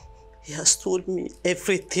 He has told me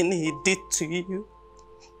everything he did to you.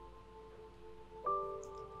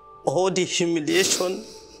 All the humiliation,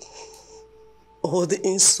 all the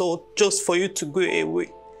insult just for you to go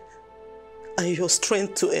away. And your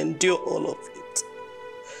strength to endure all of it.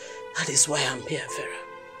 That is why I'm here, Vera.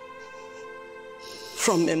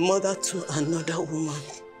 From a mother to another woman.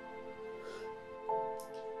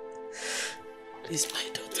 Please, my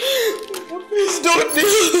daughter. Please don't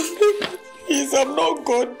leave. Please, I'm not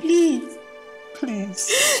God, please.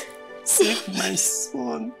 Please, save my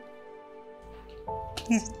son.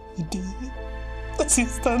 Please, Didi. As it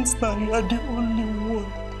stands now, you are the only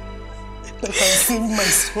one that can save my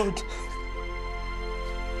son.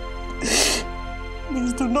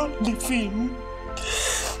 Please do not leave him.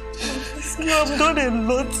 You have done a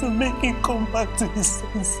lot to make him come back to his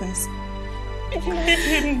senses. If you leave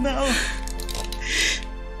him now,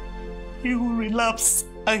 he will relapse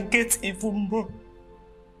and get even more.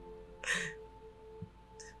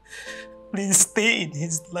 Please stay in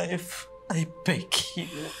his life. I beg you.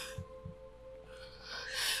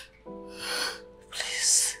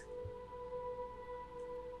 Please.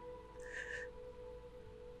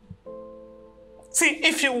 See,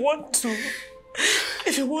 if you want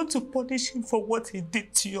to punish him for what he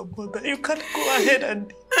did to your mother, you can go ahead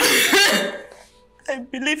and I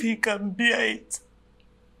believe he can bear it.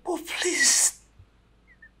 But please,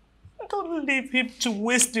 don't leave him to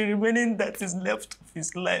waste the remaining that is left of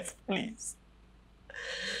his life, please.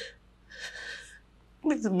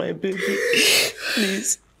 Please, my baby,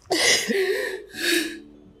 please.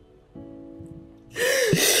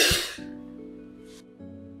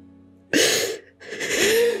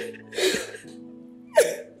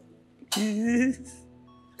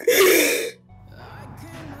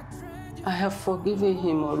 I have forgiven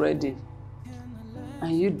him already,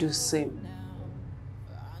 and you do same.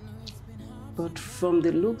 But from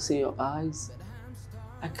the looks in your eyes,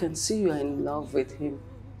 I can see you are in love with him.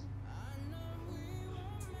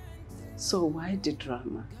 So why the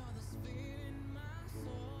drama?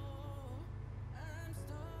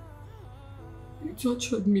 You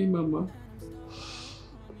tortured me, Mama.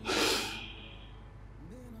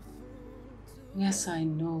 Yes, I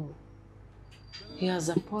know. He has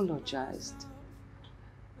apologized.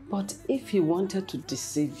 But if he wanted to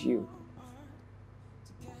deceive you,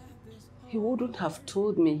 he wouldn't have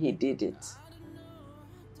told me he did it.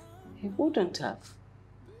 He wouldn't have.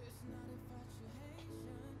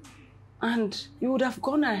 And you would have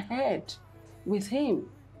gone ahead with him.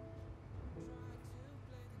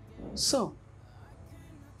 So,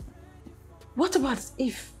 what about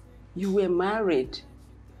if you were married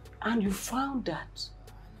and you found that?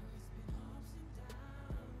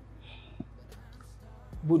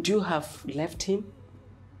 Would you have left him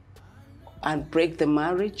and break the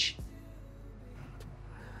marriage?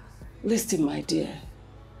 Listen, my dear,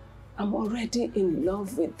 I'm already in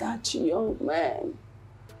love with that young man.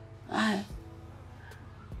 I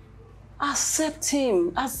accept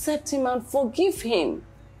him and forgive him.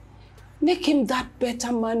 Make him that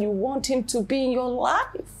better man you want him to be in your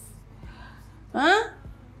life. Huh?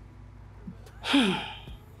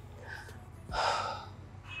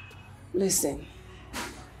 Listen.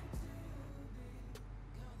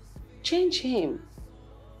 Change him.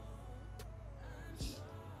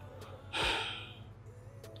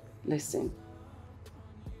 Listen.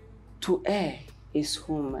 To err is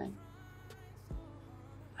human.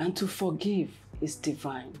 And to forgive is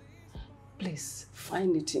divine. Please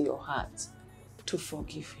find it in your heart to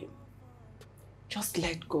forgive him. Just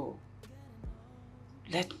let go.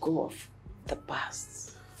 Let go of the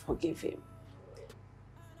past. Forgive him.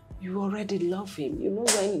 You already love him. You know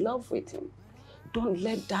you're in love with him. Don't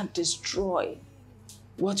let that destroy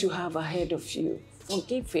what you have ahead of you.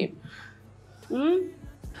 Forgive him. You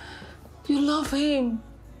love him.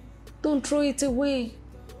 Don't throw it away.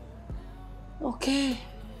 Okay?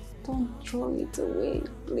 Don't throw it away,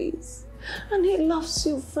 please. And he loves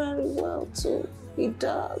you very well too. He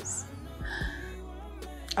does.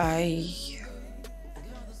 I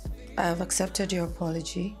have accepted your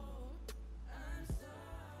apology.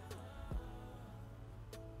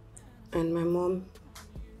 And my mom,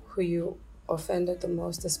 who you offended the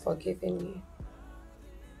most, is forgiving you.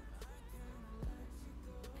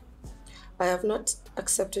 I have not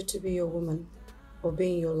accepted to be your woman or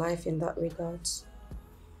be in your life in that regard.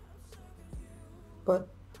 But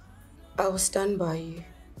I will stand by you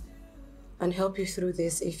and help you through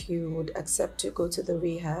this if you would accept to go to the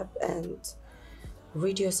rehab and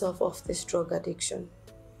rid yourself of this drug addiction.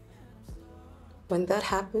 When that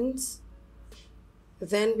happens,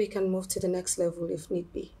 then we can move to the next level if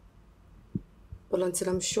need be. But until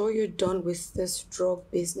I'm sure you're done with this drug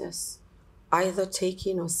business, either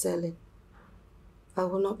taking or selling, I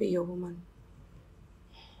will not be your woman.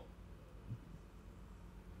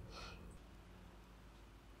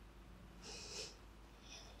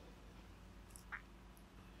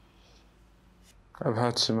 I've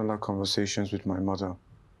had similar conversations with my mother.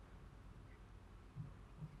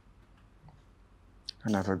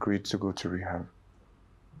 And I've agreed to go to rehab.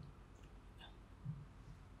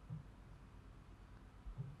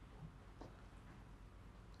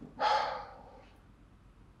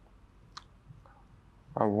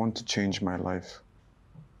 I want to change my life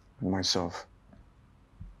and myself.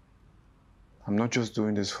 I'm not just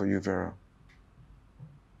doing this for you, Vera.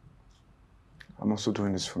 I'm also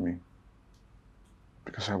doing this for me.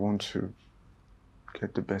 Because I want to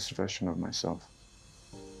get the best version of myself.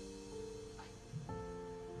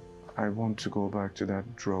 I want to go back to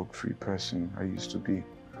that drug-free person I used to be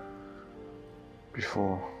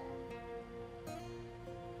before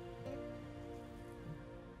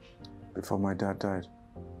my dad died.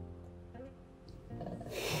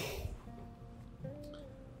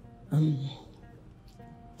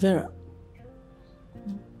 Vera,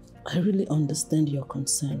 I really understand your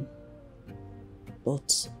concern,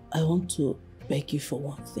 but I want to beg you for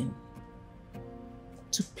one thing.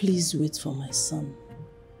 To please wait for my son.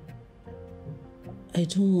 I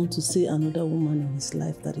don't want to see another woman in his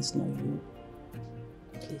life that is not you.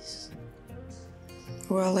 Please.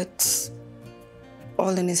 Well, it's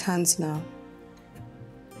all in his hands now.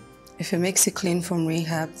 If he makes it clean from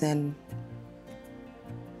rehab, then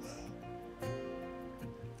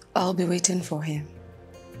I'll be waiting for him.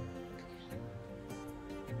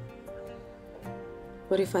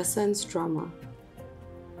 But if I sense drama,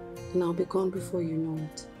 then I'll be gone before you know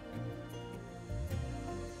it.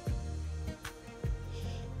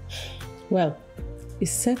 Well, it's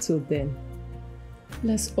settled then.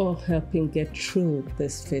 Let's all help him get through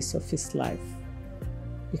this phase of his life.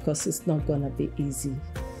 Because it's not gonna be easy.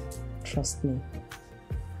 Trust me.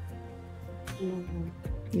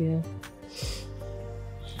 Yeah.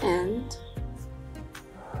 And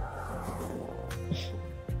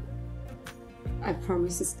I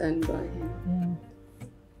promise to stand by him.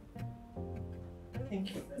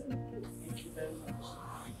 Thank you very much. Thank you very much.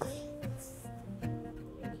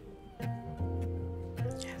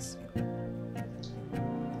 Yes.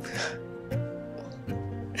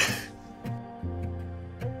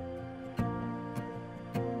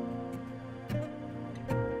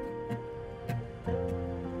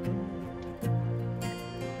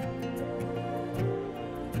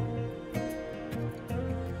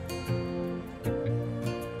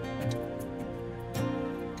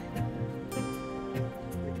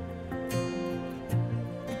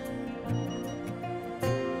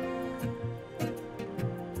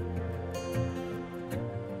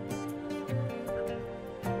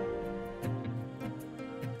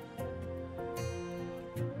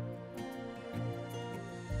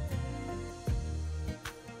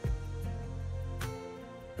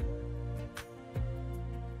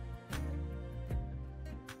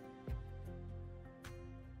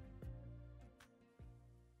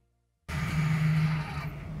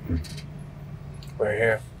 We're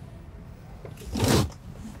here.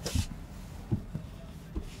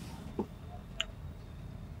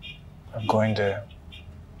 I'm going there.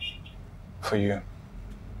 For you.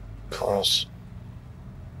 For us.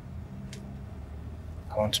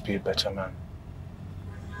 I want to be a better man.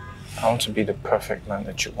 I want to be the perfect man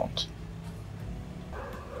that you want.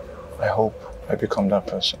 I hope I become that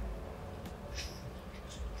person.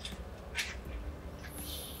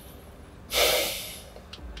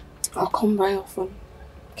 I'll come by often,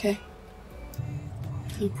 okay?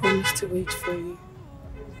 I promise to wait for you.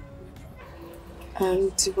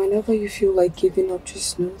 And whenever you feel like giving up,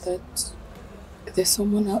 just know that there's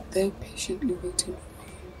someone out there patiently waiting for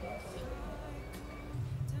you.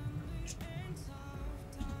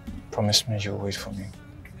 Promise me you'll wait for me.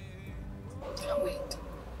 I'll wait.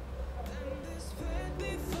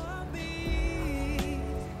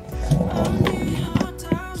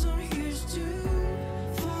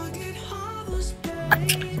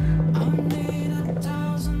 Again,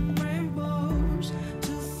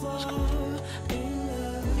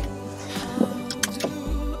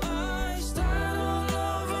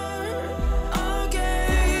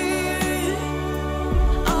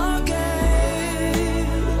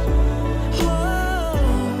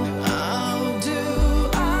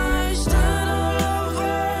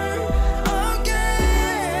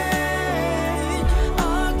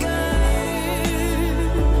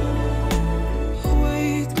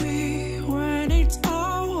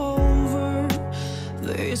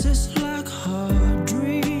 her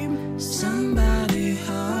dream. Somebody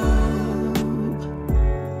hope.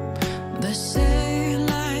 They say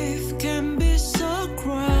life can be so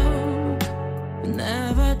cruel.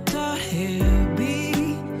 Never thought he'd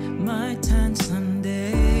be my turn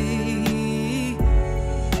someday.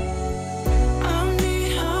 I'll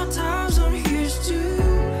need 1,000 years to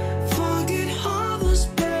forget all this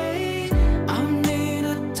pain. I'll need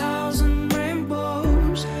 1,000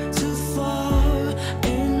 rainbows to fall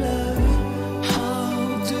in love.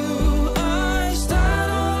 How do I start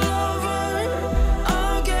all over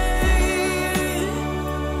again?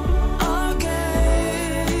 How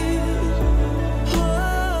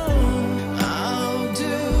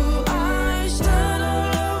do I start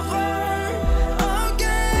all over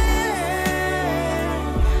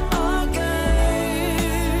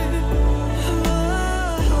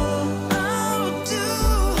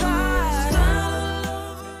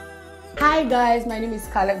Hi guys, my name is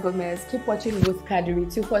Carla Gomez. Keep watching Ruth Kadiri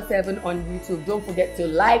 247 on YouTube. Don't forget to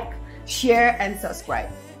like, share, and subscribe.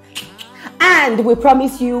 And we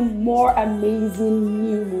promise you more amazing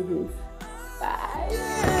new movies.